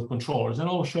families of controllers, and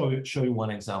I'll show you one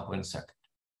example in a second.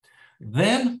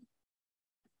 Then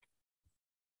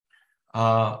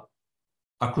a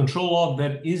control law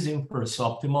that is inverse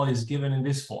optimal is given in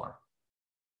this form.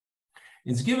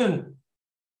 It's given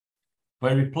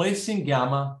by replacing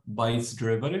gamma by its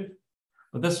derivative,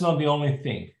 but that's not the only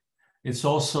thing. It's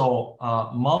also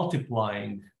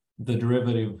multiplying the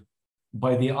derivative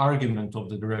by the argument of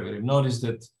the derivative. Notice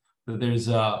that there's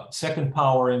a second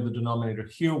power in the denominator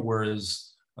here,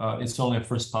 whereas it's only a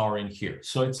first power in here.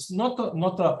 So it's not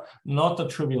a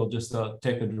trivial, just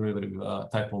take a derivative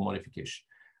type of modification.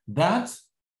 That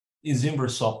is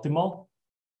inverse optimal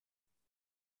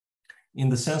in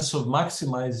the sense of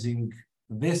maximizing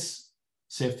this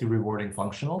safety rewarding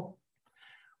functional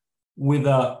with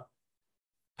a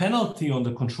penalty on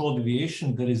the control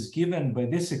deviation that is given by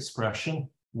this expression,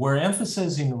 where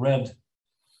emphasis in red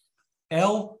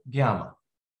L gamma.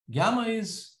 Gamma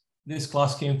is this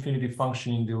class K infinity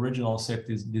function in the original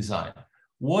safety design.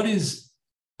 What is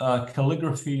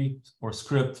calligraphy or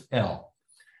script L?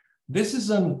 This is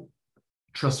a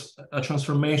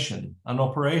transformation, an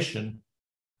operation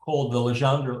called the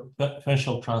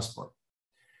Legendre-Fenchel transport,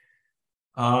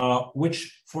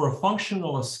 which for a function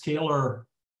of a scalar,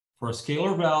 for a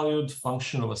scalar valued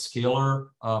function of a scalar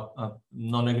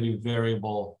non-negative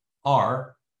variable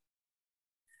R,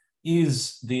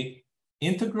 is the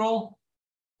integral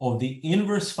of the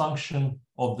inverse function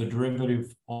of the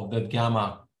derivative of that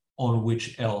gamma on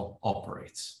which L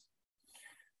operates.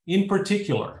 In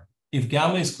particular, if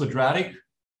gamma is quadratic,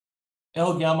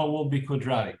 L gamma will be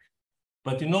quadratic.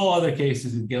 But in all other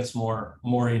cases, it gets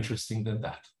more interesting than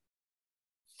that.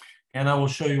 And I will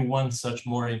show you one such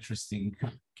more interesting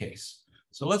case.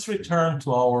 So let's return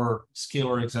to our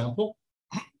scalar example.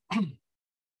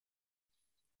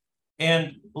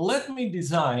 And let me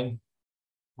design,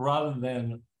 rather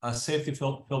than a safety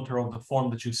filter of the form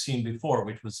that you've seen before,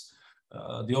 which was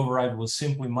the override was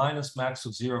simply minus max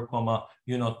of 0,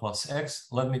 u naught plus x.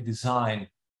 Let me design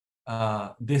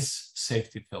this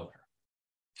safety filter.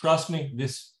 Trust me,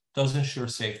 this does ensure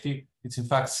safety. It's in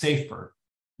fact safer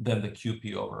than the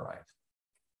QP override.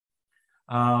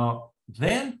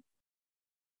 Then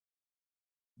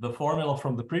the formula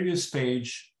from the previous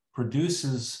page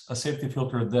produces a safety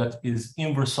filter that is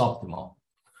inverse optimal.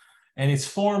 And its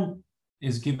form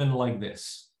is given like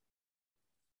this.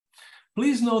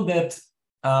 Please note that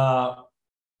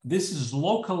this is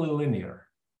locally linear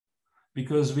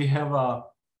because we have a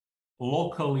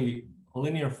locally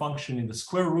linear function in the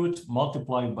square root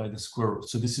multiplied by the square root.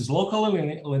 So this is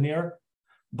locally linear,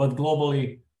 but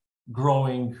globally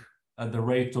growing at the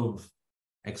rate of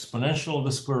exponential of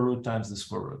the square root times the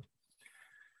square root.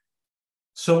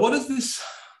 So what does this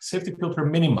safety filter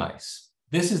minimize?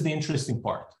 This is the interesting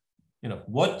part. You know,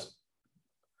 what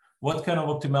kind of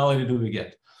optimality do we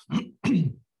get?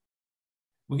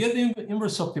 We get the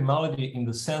inverse optimality in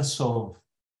the sense of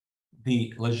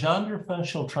the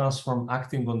Legendre-Fenchel transform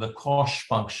acting on the cosh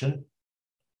function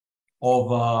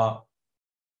of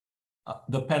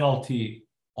the penalty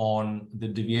on the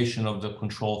deviation of the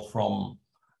control from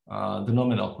the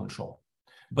nominal control.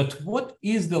 But what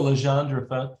is the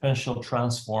Legendre-Fenchel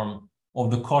transform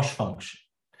of the cosh function?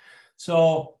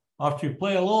 So after you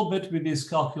play a little bit with these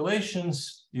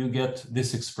calculations, you get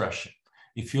this expression.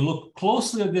 If you look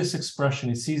closely at this expression,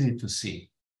 it's easy to see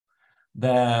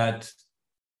that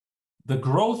the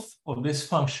growth of this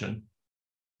function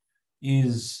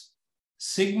is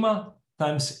sigma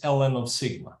times ln of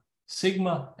sigma.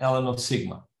 Sigma ln of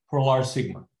sigma for large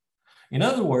sigma. In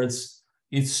other words,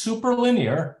 it's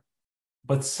superlinear,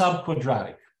 but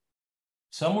subquadratic,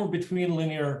 somewhere between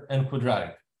linear and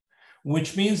quadratic,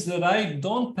 which means that I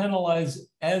don't penalize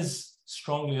as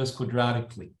strongly as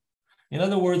quadratically. In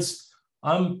other words,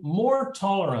 I'm more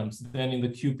tolerant than in the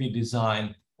QP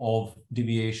design of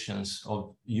deviations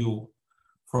of U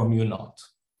from U naught.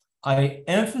 I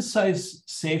emphasize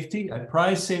safety, I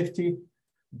prize safety,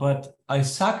 but I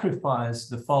sacrifice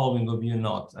the following of U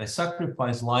naught. I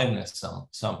sacrifice liveness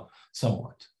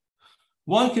somewhat.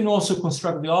 One can also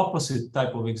construct the opposite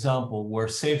type of example where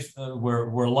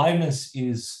where liveness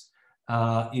is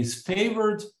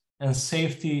favored and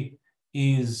safety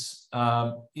is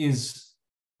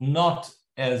not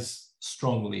as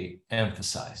strongly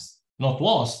emphasized, not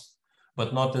lost,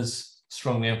 but not as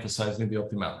strongly emphasized in the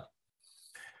optimality.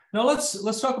 Now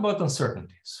let's talk about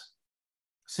uncertainties,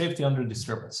 safety under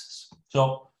disturbances.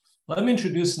 So let me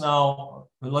introduce now,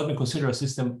 let me consider a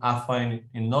system affine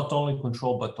in not only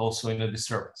control, but also in a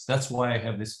disturbance. That's why I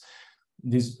have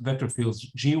these vector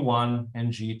fields G1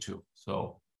 and G2.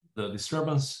 So the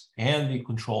disturbance and the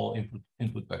control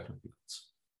input vector fields.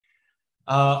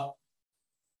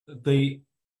 The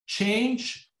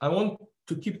change, I want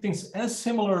to keep things as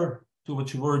similar to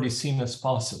what you've already seen as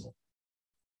possible.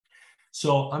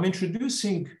 So I'm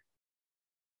introducing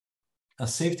a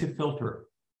safety filter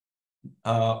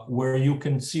where you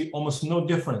can see almost no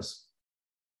difference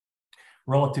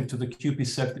relative to the QP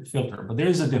safety filter, but there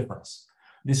is a difference.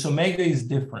 This omega is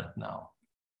different now.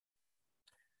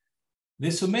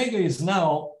 This omega is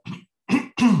now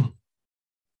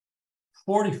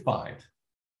fortified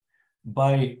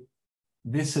by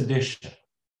this addition.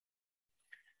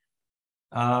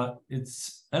 I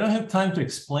don't have time to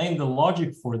explain the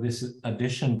logic for this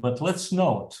addition, but let's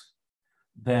note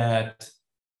that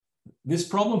this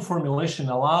problem formulation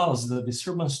allows the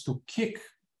disturbance to kick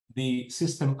the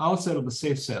system outside of the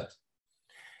safe set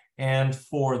and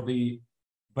for the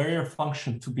barrier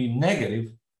function to be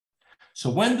negative. So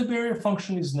when the barrier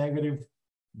function is negative,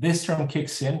 this term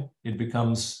kicks in, it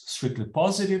becomes strictly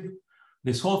positive.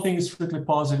 This whole thing is strictly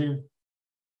positive.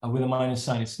 With a minus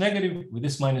sign, it's negative. With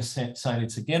this minus sign,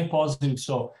 it's again positive.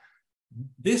 So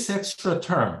this extra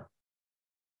term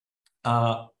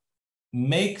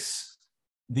makes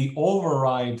the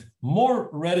override more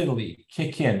readily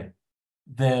kick in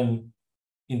than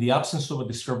in the absence of a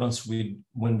disturbance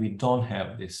when we don't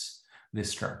have this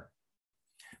term.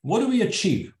 What do we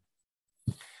achieve?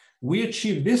 We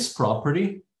achieve this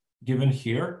property given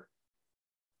here,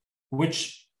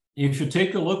 which if you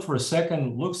take a look for a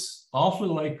second, looks awfully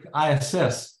like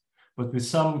ISS, but with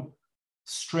some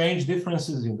strange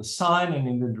differences in the sign and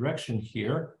in the direction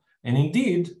here. And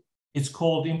indeed, it's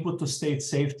called input to state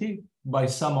safety by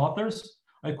some authors.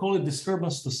 I call it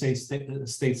disturbance to state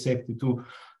safety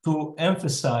to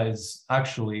emphasize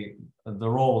actually the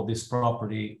role of this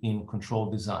property in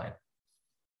control design.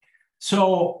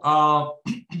 So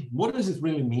what does it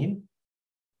really mean?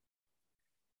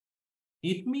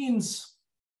 It means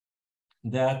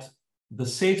that the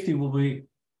safety will be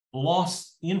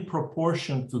lost in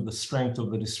proportion to the strength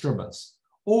of the disturbance.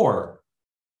 Or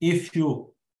if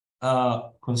you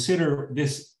consider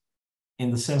this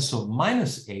in the sense of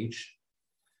minus h,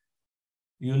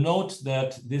 you note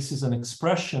that this is an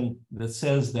expression that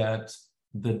says that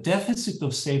the deficit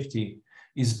of safety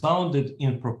is bounded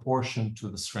in proportion to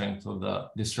the strength of the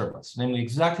disturbance, namely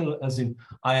exactly as in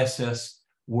ISS,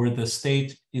 where the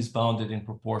state is bounded in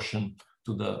proportion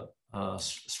to the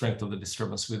strength of the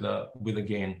disturbance with a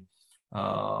gain.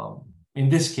 In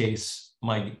this case,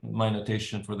 my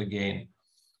notation for the gain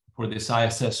for this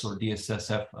ISS or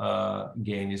DSSF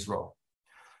gain is rho.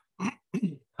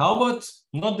 How about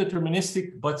not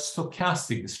deterministic, but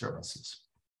stochastic disturbances?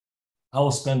 I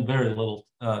will spend very little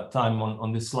time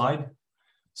on this slide.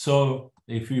 So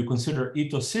if you consider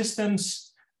Ito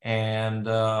systems and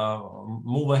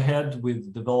move ahead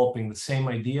with developing the same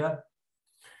idea,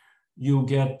 you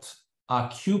get a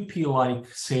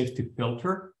QP-like safety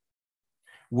filter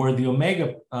where the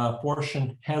omega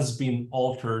portion has been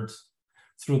altered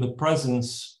through the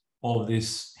presence of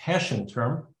this Hessian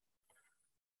term,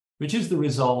 which is the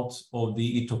result of the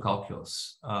Ito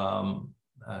calculus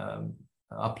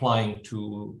applying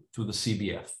to the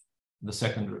CBF, the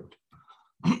second root.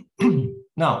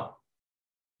 Now,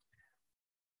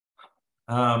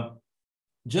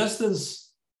 just as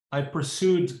I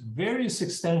pursued various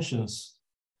extensions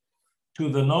to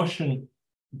the notion,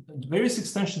 various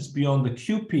extensions beyond the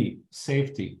QP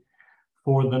safety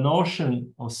for the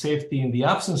notion of safety in the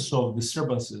absence of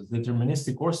disturbances,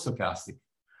 deterministic or stochastic,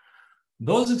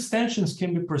 those extensions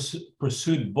can be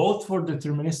pursued both for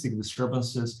deterministic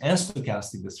disturbances and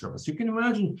stochastic disturbances. You can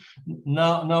imagine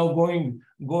now going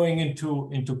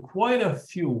into quite a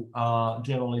few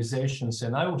generalizations,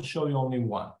 and I will show you only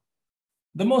one.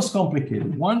 The most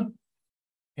complicated one,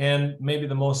 and maybe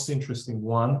the most interesting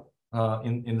one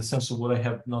in the sense of what I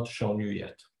have not shown you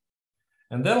yet.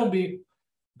 And that'll be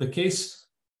the case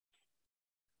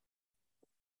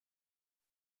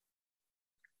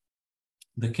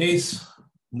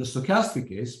in the stochastic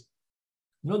case,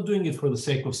 I'm not doing it for the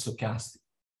sake of stochastic,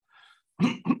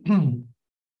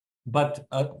 but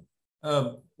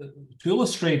to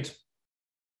illustrate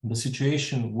the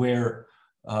situation where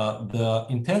the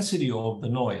intensity of the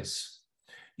noise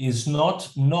is not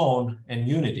known and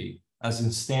unity as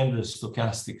in standard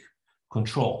stochastic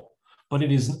control, but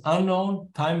it is unknown,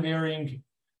 time varying,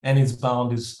 and its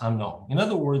bound is unknown. In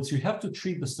other words, you have to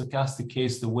treat the stochastic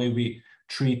case the way we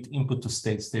treat input to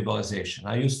state stabilization.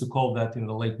 I used to call that in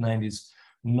the late 90s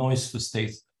noise to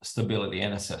state stability,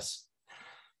 NSS.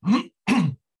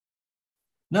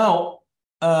 Now,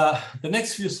 the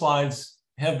next few slides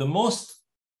have the most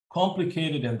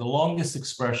complicated and the longest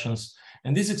expressions,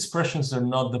 and these expressions are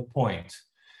not the point.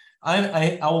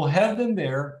 I will have them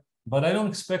there, but I don't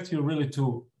expect you really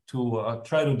to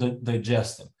try to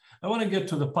digest them. I want to get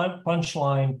to the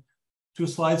punchline 2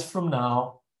 slides from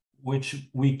now, which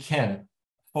we can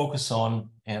focus on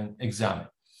and examine.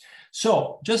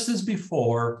 So just as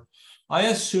before, I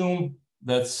assume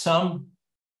that some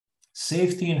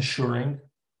safety ensuring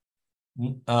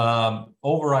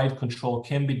override control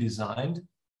can be designed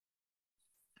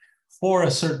for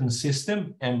a certain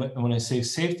system. And when I say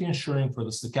safety ensuring for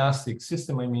the stochastic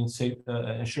system, I mean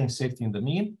ensuring safety in the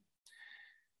mean.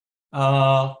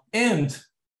 And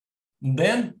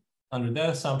then under that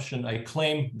assumption, I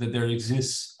claim that there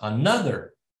exists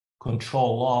another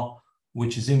control law,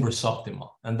 which is inverse optimal.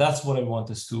 And that's what I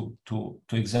want us to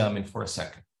examine for a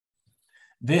second.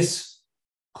 This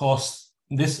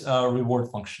reward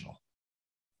functional.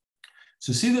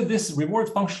 So see that this reward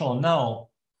functional now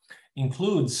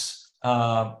includes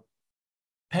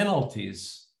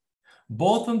penalties,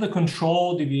 both on the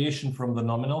control deviation from the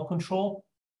nominal control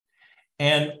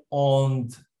and on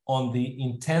the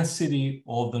intensity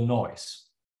of the noise.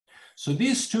 So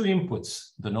these 2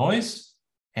 inputs, the noise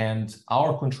and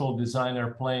our control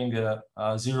designer playing a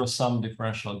zero-sum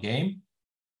differential game,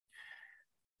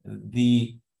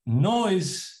 the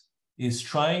noise is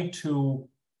trying to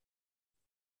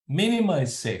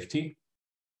minimize safety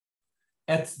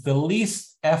at the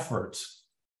least effort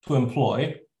to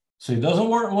employ. So it doesn't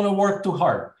want to work too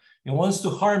hard. It wants to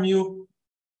harm you,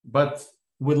 but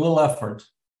with little effort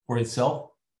for itself,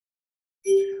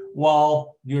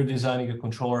 while you're designing a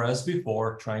controller as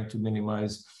before, trying to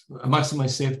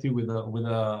maximize safety with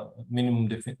a minimum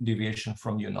deviation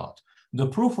from U naught. The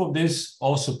proof of this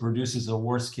also produces a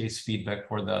worst case feedback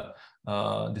for the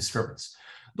disturbance.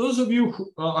 Those of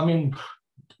you, I mean,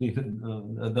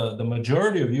 the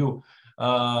majority of you who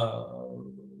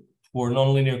are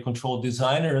nonlinear control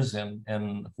designers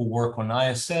and who work on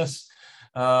ISS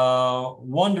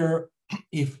wonder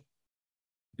if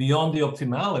beyond the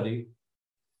optimality,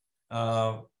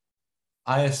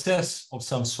 ISS of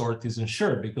some sort is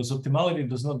ensured, because optimality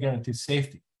does not guarantee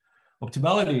safety.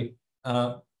 Optimality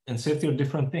and safety are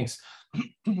different things.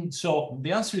 So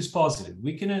the answer is positive.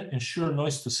 We can ensure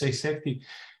noise to say safety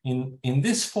in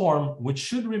this form, which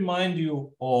should remind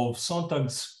you of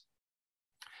Sontag's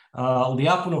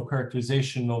Lyapunov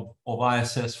characterization of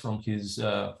ISS from his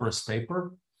first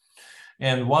paper.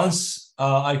 And once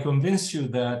I convince you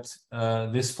that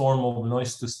this form of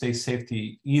noise to state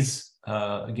safety is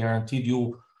guaranteed,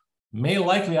 you may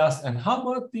likely ask, and how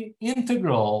about the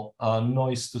integral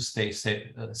noise to state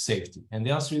safety? And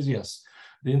the answer is yes.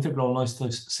 The integral noise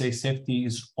to state safety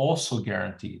is also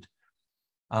guaranteed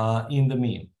in the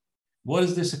mean. What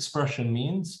does this expression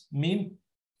mean?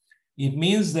 It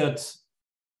means that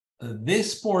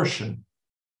this portion,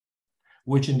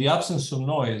 which in the absence of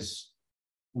noise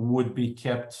would be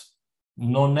kept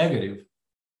non-negative,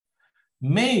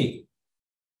 may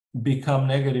become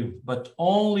negative, but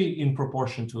only in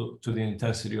proportion to the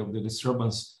intensity of the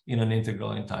disturbance in an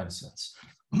integral in time sense.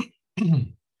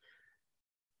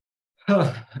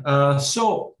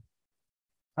 So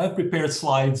I've prepared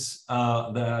slides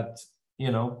that,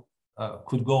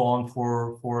 could go on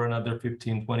for another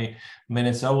 15, 20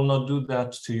 minutes. I will not do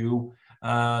that to you.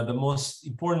 The most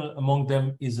important among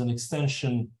them is an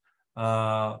extension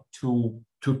to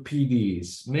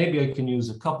PDs. Maybe I can use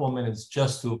a couple of minutes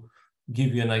just to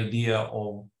give you an idea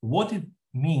of what it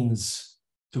means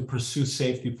to pursue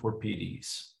safety for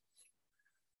PDs.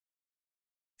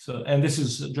 So, and this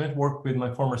is joint work with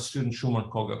my former student, Shuman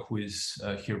Kogak, who is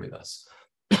here with us.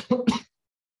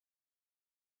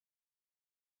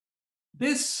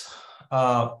 This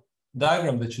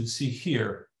diagram that you see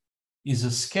here is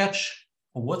a sketch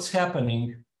of what's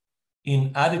happening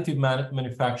in additive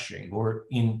manufacturing or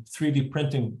in 3D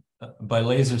printing by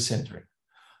laser sintering.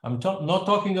 I'm not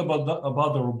talking about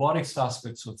the robotics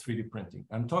aspects of 3D printing.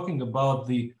 I'm talking about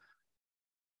the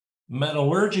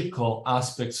metallurgical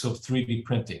aspects of 3D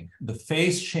printing, the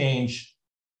phase change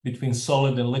between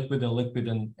solid and liquid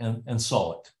and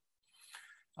solid.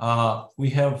 We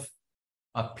have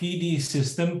a PD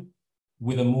system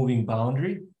with a moving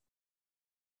boundary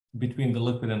between the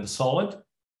liquid and the solid.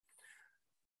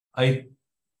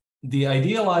 The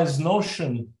idealized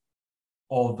notion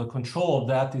of the control of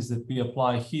that is that we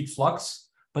apply heat flux,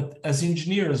 but as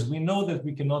engineers, we know that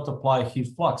we cannot apply heat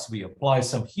flux. We apply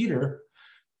some heater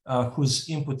whose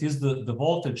input is the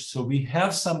voltage. So we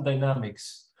have some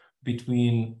dynamics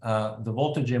between the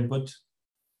voltage input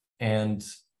and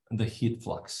the heat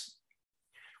flux.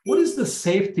 What is the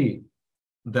safety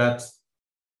that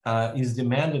is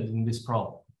demanded in this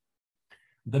problem?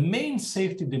 The main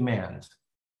safety demand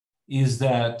is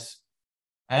that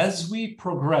as we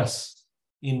progress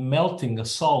in melting a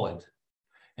solid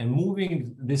and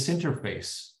moving this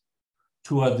interface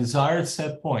to a desired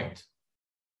set point,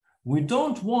 we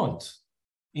don't want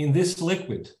in this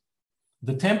liquid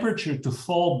the temperature to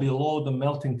fall below the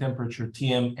melting temperature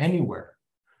Tm anywhere,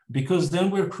 because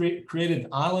then we're created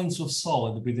islands of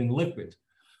solid within liquid.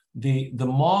 The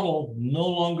model no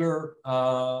longer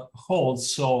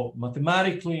holds, so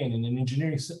mathematically and in an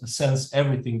engineering sense,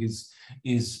 everything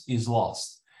is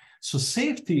lost. So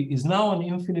safety is now an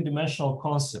infinite dimensional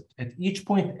concept. At each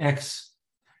point X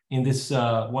in this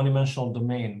one-dimensional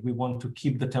domain, we want to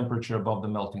keep the temperature above the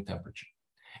melting temperature.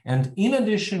 And in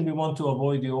addition, we want to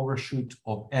avoid the overshoot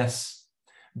of S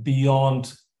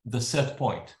beyond the set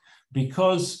point,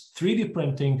 because 3D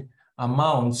printing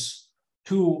amounts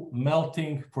to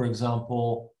melting, for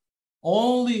example,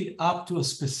 only up to a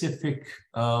specific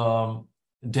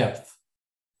depth.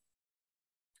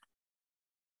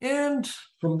 And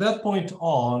from that point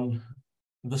on,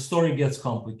 the story gets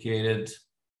complicated,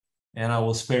 and I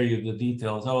will spare you the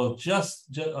details. I will just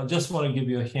want to give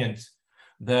you a hint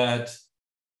that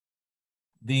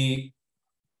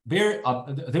there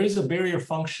is a barrier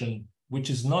function, which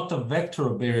is not a vector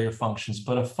of barrier functions,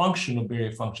 but a function of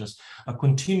barrier functions, a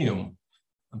continuum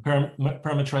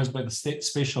parameterized by the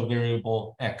spatial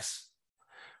variable x.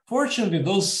 Fortunately,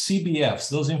 those CBFs,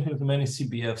 those infinitely many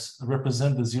CBFs,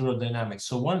 represent the zero dynamics.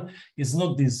 So one is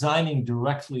not designing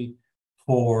directly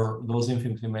for those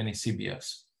infinitely many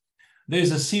CBFs. There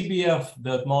is a CBF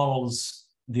that models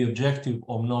the objective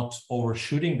of not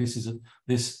overshooting.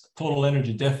 This total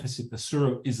energy deficit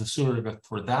is a surrogate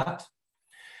for that.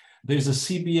 There's a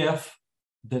CBF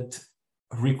that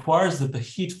requires that the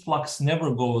heat flux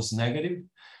never goes negative,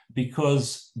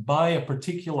 because by a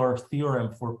particular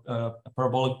theorem for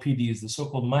parabolic PDs, the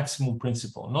so-called maximum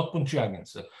principle, not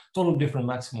Puntiagin's, a totally different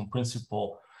maximum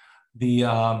principle, the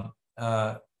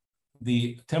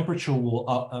temperature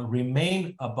will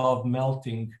remain above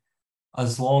melting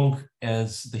as long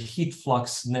as the heat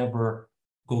flux never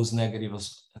goes negative,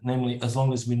 namely as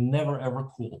long as we never ever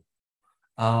cool.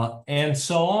 And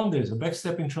so on. There's a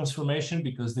backstepping transformation,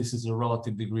 because this is a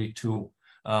relative degree to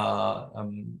CBF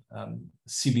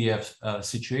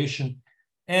situation,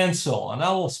 and so on.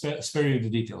 I will spare you the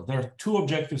details. There are two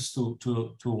objectives to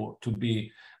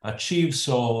be achieved.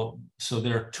 So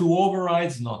there are two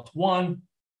overrides, not one.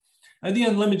 At the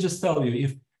end, let me just tell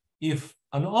you, if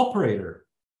an operator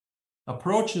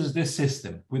approaches this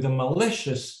system with a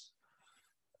malicious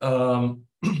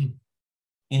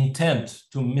intent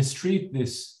to mistreat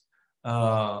this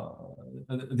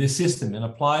system and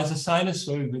applies a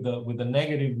sinusoid with a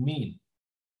negative mean,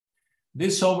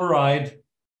 this override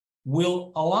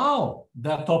will allow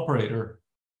that operator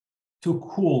to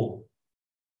cool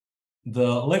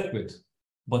the liquid,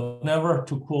 but never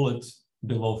to cool it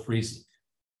below freezing.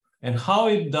 And how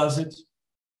it does it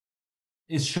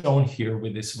is shown here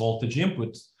with this voltage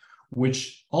input,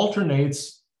 which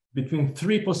alternates between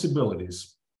three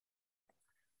possibilities: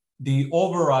 the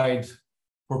override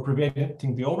for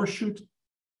preventing the overshoot,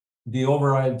 the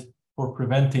override for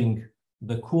preventing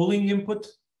the cooling input,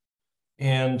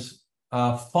 and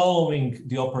following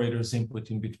the operator's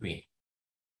input in between.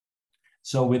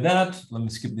 So with that, let me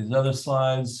skip these other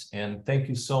slides, and thank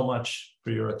you so much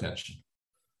for your attention.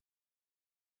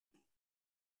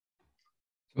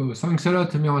 So thanks a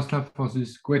lot, Miroslav, for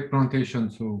this great presentation.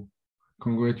 So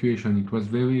congratulations. It was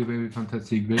very, very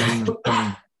fantastic, very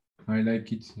inspiring. I like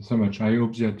it so much. I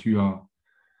hope that you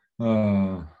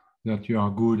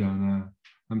are good, and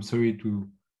I'm sorry to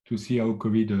see how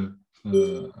COVID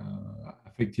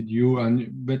affected you.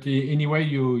 But anyway,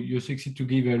 you succeed to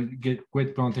give a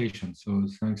great presentation. So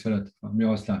thanks a lot,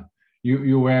 Miroslav.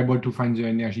 You were able to find the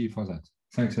energy for that.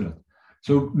 Thanks a lot.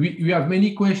 So we have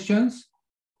many questions.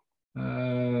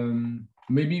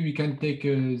 Maybe we can take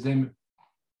them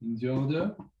in the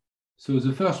order. So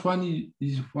the first one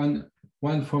is one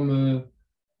from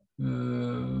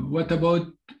what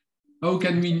about how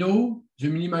can we know the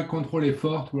minimal control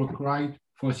effort required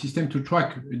for a system to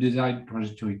track a desired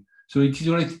trajectory? So it is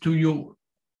related to your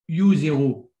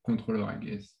U0 controller, I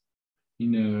guess.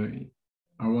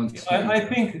 I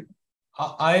think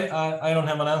I don't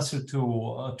have an answer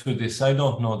to this. I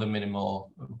don't know the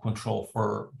minimal control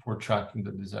for tracking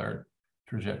the desired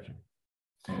trajectory.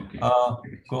 Okay.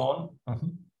 Go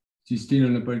on. It's still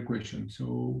an open question.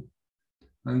 So,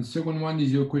 and second one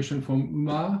is your question from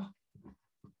Umar.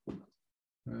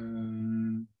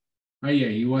 Yeah,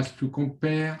 he was to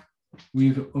compare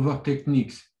with other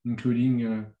techniques,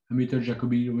 including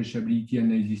Hamilton-Jacobi reversibility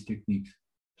analysis techniques.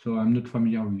 So I'm not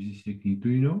familiar with this technique. Do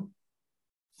you know?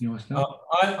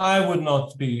 I would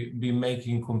not be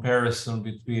making comparison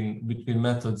between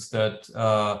methods that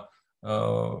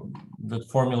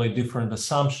formulate different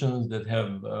assumptions, that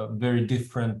have very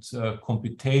different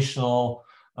computational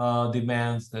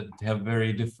demands, that have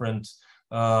very different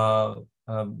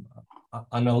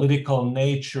analytical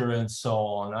nature, and so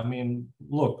on. I mean,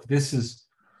 look, this is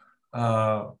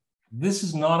not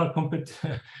a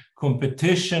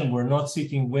competition. We're not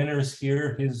seeking winners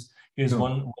here. Here's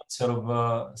one set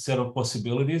of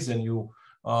possibilities, and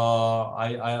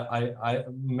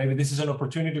maybe this is an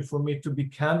opportunity for me to be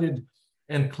candid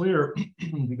and clear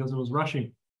because I was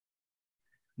rushing.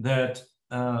 That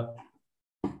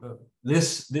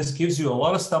this gives you a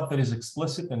lot of stuff that is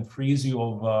explicit and frees you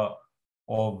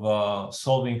of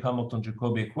solving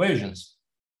Hamilton-Jacobi equations,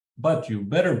 but you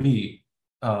better be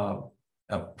a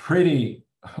pretty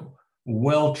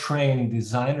well-trained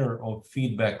designer of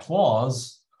feedback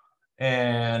laws.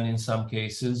 And in some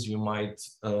cases, you might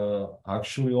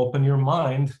actually open your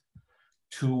mind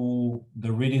to the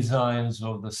redesigns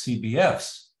of the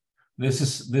CBFs. This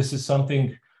is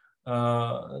something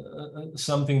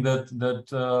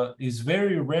that is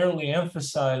very rarely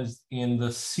emphasized in the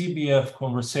CBF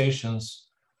conversations,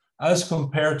 as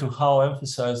compared to how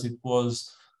emphasized it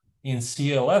was in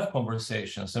CLF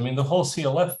conversations. I mean, the whole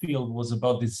CLF field was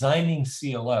about designing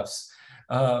CLFs.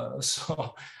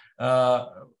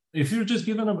 If you're just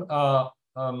given a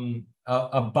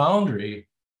boundary,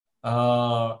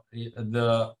 the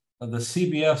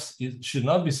CBFs should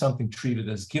not be something treated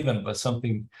as given, but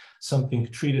something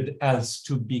treated as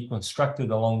to be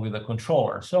constructed along with a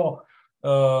controller. So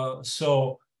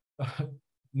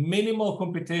minimal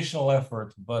computational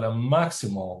effort, but a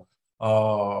maximal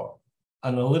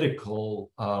analytical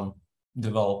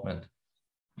development.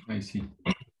 I see.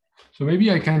 So maybe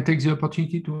I can take the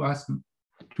opportunity to ask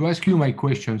you my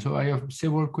question. So I have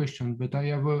several questions, but I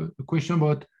have a question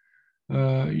about,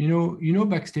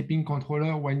 backstepping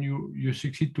controller, when you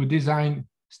succeed to design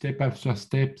step after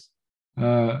steps,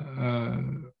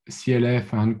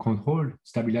 CLF and control,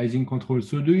 stabilizing control.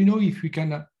 So do you know if we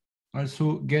can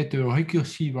also get a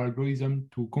recursive algorithm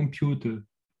to compute a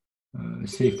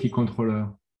safety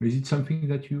controller? Is it something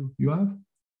that you have?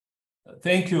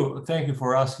 Thank you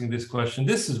for asking this question.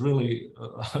 This is really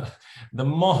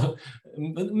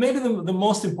maybe the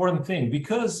most important thing,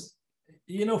 because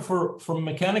you know, for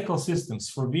mechanical systems,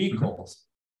 for vehicles,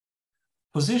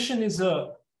 position is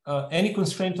any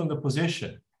constraint on the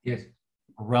position. Yes.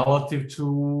 Relative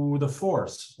to the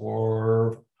force,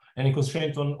 or any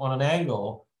constraint on an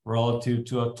angle relative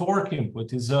to a torque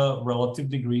input is a relative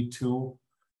degree to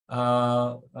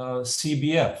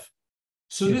CBF.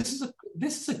 So yes,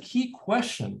 this is a key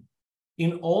question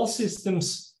in all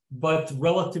systems, but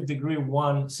relative degree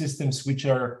 1 systems, which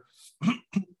are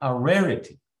a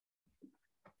rarity.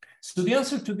 So the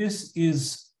answer to this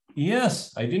is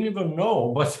yes. I didn't even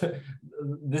know, but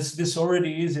this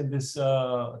already is in this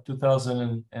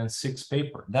 2006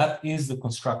 paper. That is the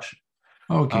construction.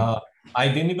 Okay. I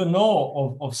didn't even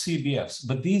know of CBFs,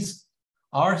 but these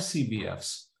are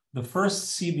CBFs. The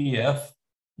first CBF,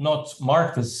 not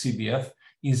marked as CBF,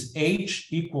 is H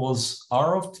equals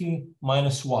R of t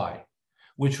minus Y,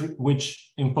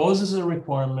 which imposes a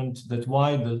requirement that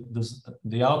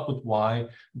the output Y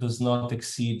does not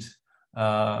exceed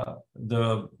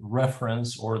the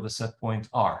reference or the set point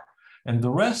R. And the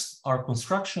rest are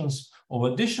constructions of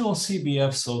additional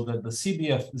CBF, so that the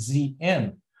CBF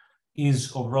Zn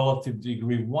is of relative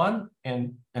degree 1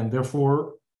 and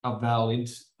therefore a valid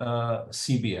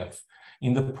CBF.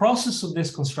 In the process of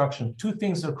this construction, 2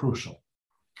 things are crucial.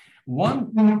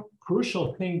 One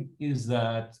crucial thing is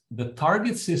that the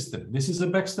target system, this is a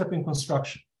backstepping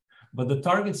construction, but the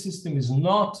target system is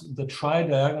not the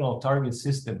tri-diagonal target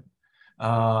system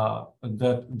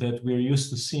that we're used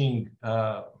to seeing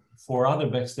for other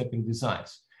backstepping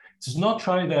designs. It's not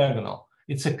tri-diagonal,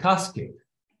 it's a cascade.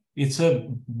 It's a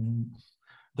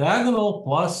diagonal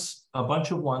plus a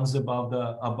bunch of ones above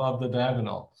the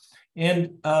diagonal.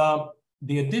 And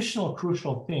the additional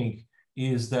crucial thing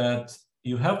is that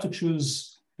you have to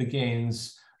choose the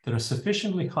gains that are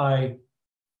sufficiently high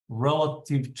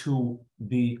relative to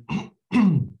the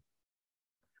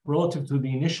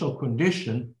initial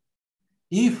condition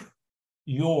if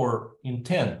your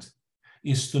intent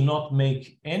is to not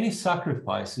make any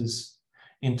sacrifices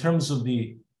in terms of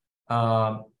the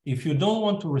if you don't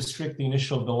want to restrict the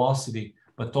initial velocity,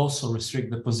 but also restrict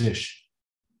the position.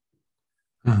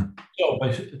 So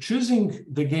by choosing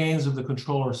the gains of the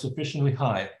controller sufficiently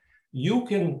high, you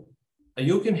can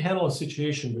handle a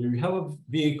situation where you have a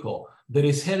vehicle that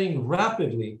is heading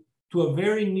rapidly to a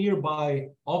very nearby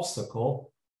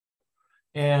obstacle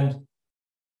and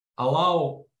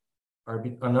allow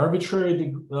an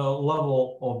arbitrary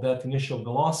level of that initial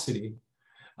velocity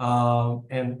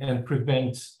and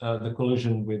prevent the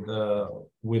collision with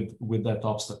that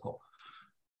obstacle.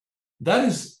 That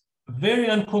is very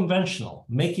unconventional,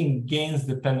 making gains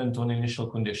dependent on initial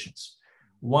conditions.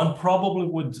 One probably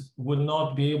would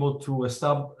not be able to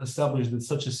establish that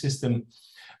such a system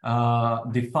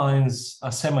defines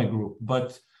a semi-group,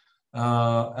 but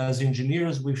as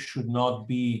engineers, we should not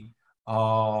be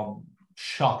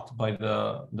shocked by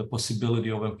the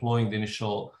possibility of employing the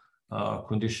initial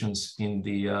conditions in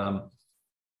the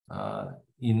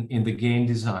gain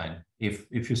design.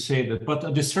 If you say that, but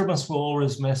a disturbance will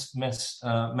always mess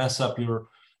up your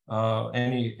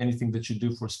anything that you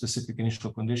do for specific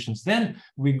initial conditions. Then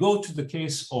we go to the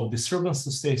case of disturbance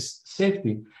to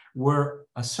safety, where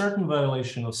a certain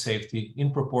violation of safety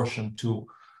in proportion to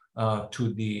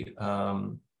the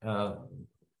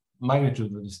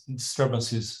magnitude of the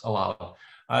disturbance is allowed.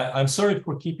 I'm sorry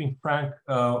for keeping Frank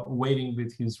waiting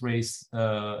with his raised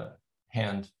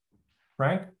hand.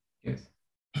 Frank? Yes.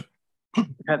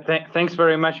 Thanks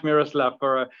very much, Miroslav,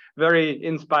 for a very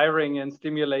inspiring and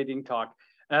stimulating talk.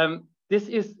 This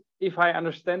is, if I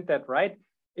understand that right,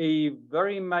 a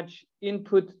very much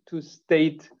input to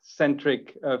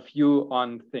state-centric view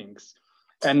on things.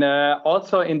 And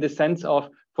also in the sense of,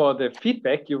 for the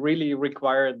feedback, you really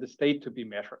require the state to be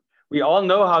measured. We all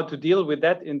know how to deal with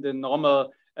that in the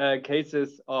normal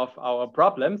cases of our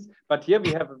problems, but here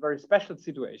we have a very special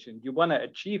situation. You want to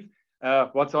achieve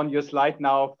what's on your slide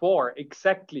now 4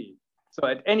 exactly. So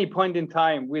at any point in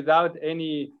time, without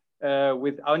any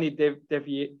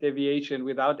deviation,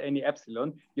 without any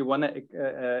epsilon, you want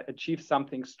to achieve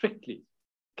something strictly.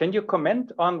 Can you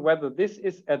comment on whether this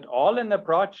is at all an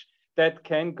approach that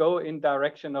can go in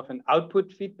direction of an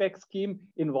output feedback scheme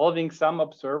involving some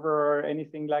observer or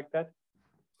anything like that?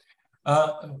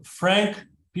 Frank,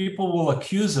 people will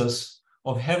accuse us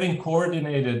of having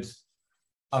coordinated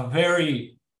a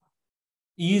very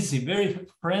easy, very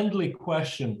friendly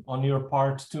question on your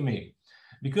part to me,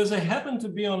 because I happen to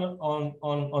be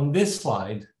on this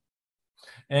slide.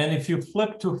 And if you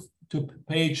flip to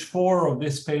page 4 of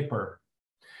this paper,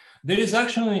 there is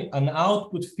actually an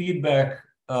output feedback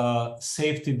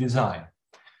safety design.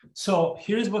 So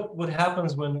here's what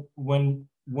happens when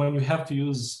we have to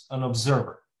use an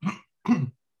observer.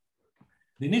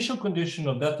 The initial condition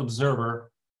of that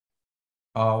observer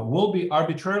will be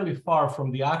arbitrarily far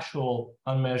from the actual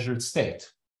unmeasured state.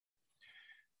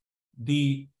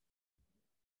 The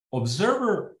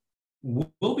observer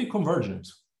will be convergent,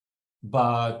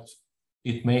 but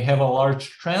it may have a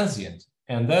large transient,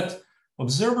 and that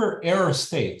observer error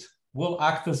state will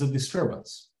act as a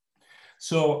disturbance.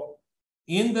 So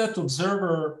in that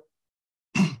observer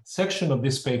section of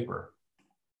this paper,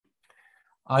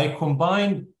 I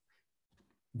combined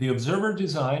the observer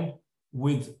design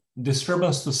with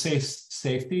disturbance to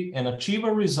safety and achieve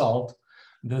a result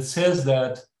that says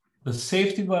that the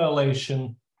safety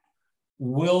violation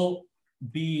will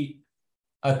be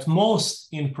at most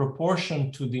in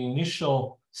proportion to the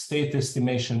initial state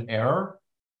estimation error,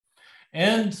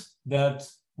 and that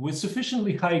with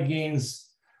sufficiently high gains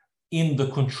in the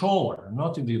controller,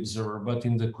 not in the observer, but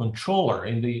in the controller,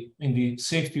 in the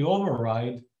safety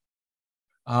override,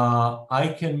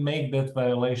 I can make that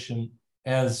violation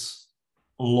as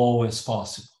low as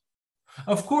possible.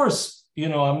 Of course,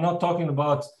 I'm not talking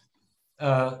about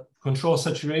control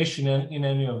saturation in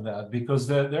any of that, because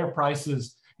there are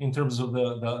prices in terms of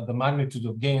the magnitude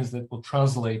of gains that will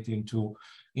translate into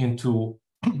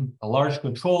a large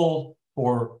control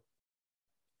for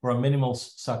a minimal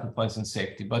sacrifice in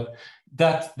safety. But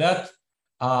that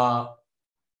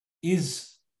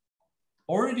is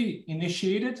already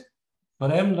initiated,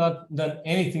 but I have not done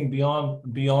anything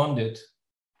beyond it,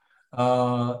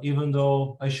 even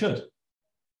though I should.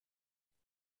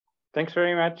 Thanks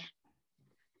very much.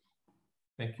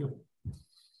 Thank you.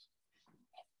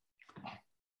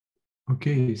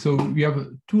 Okay, so we have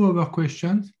 2 other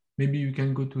questions. Maybe you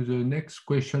can go to the next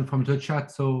question from the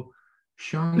chat. So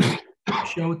Sean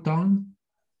Xiaotan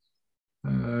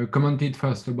commented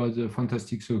first about the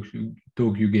fantastic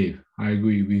talk you gave. I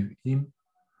agree with him.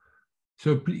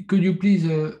 So could you please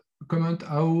comment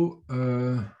how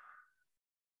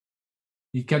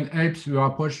it can help your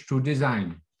approach to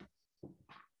design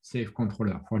safe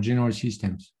controller for general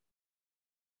systems?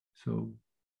 So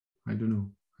I don't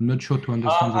know. I'm not sure to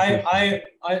understand the question.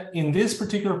 In this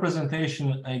particular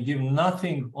presentation, I give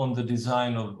nothing on the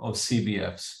design of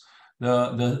CBFs.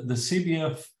 The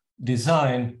CBF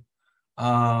design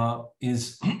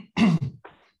is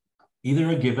either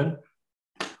a given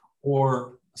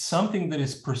or something that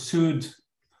is pursued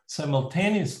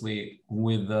simultaneously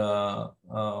with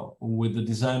the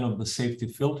design of the safety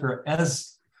filter,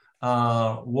 as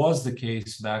was the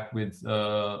case back with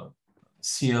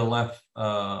CLF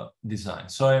design.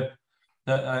 So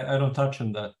I don't touch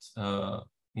on that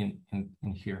in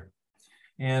here.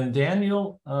 And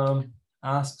Daniel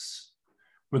asks,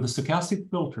 for the stochastic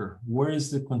filter, where is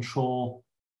the control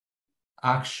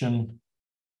action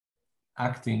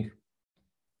acting?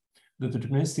 The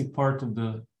deterministic part of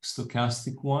the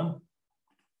stochastic one?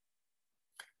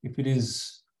 If it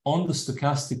is on the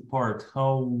stochastic part,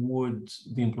 how would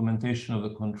the implementation of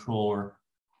the controller?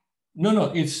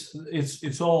 No,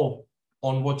 it's all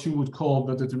on what you would call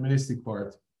the deterministic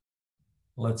part.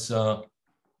 Let's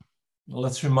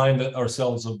remind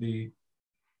ourselves of the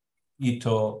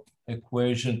Ito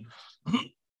equation.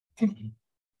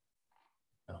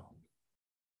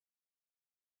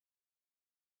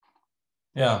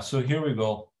 Yeah, so here we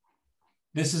go.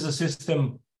 This is a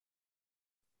system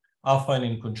affine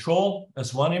in control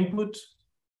as one input,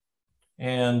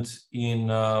 and in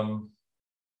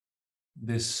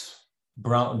this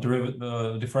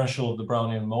differential of the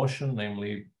Brownian motion,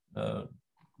 namely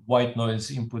white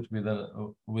noise input with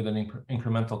an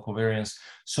incremental covariance.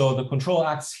 So the control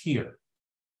acts here.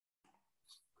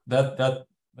 That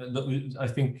I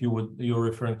think you're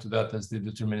referring to that as the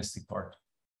deterministic part.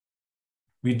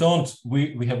 We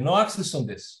have no access on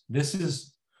this. This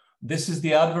is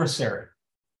the adversary.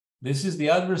 This is the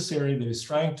adversary that is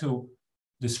trying to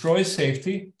destroy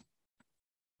safety,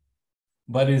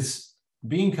 but is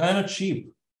being kind of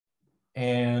cheap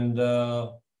and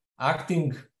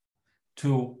acting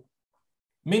to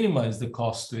minimize the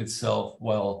cost to itself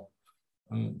while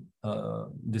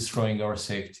destroying our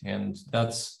safety, and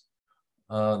that's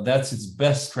its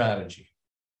best strategy.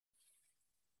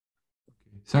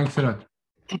 Thanks a lot.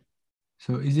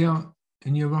 So is there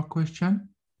any other question?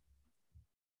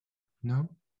 No?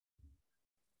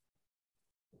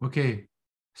 Okay.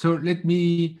 So let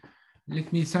me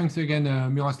thanks again,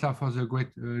 Miroslav, for the great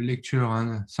lecture,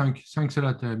 and thanks a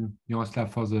lot,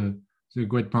 Miroslav, for the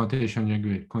great presentation.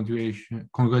 Great.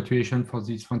 Congratulations for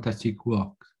this fantastic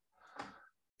work.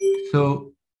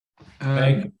 So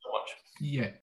thank you so much. Yeah.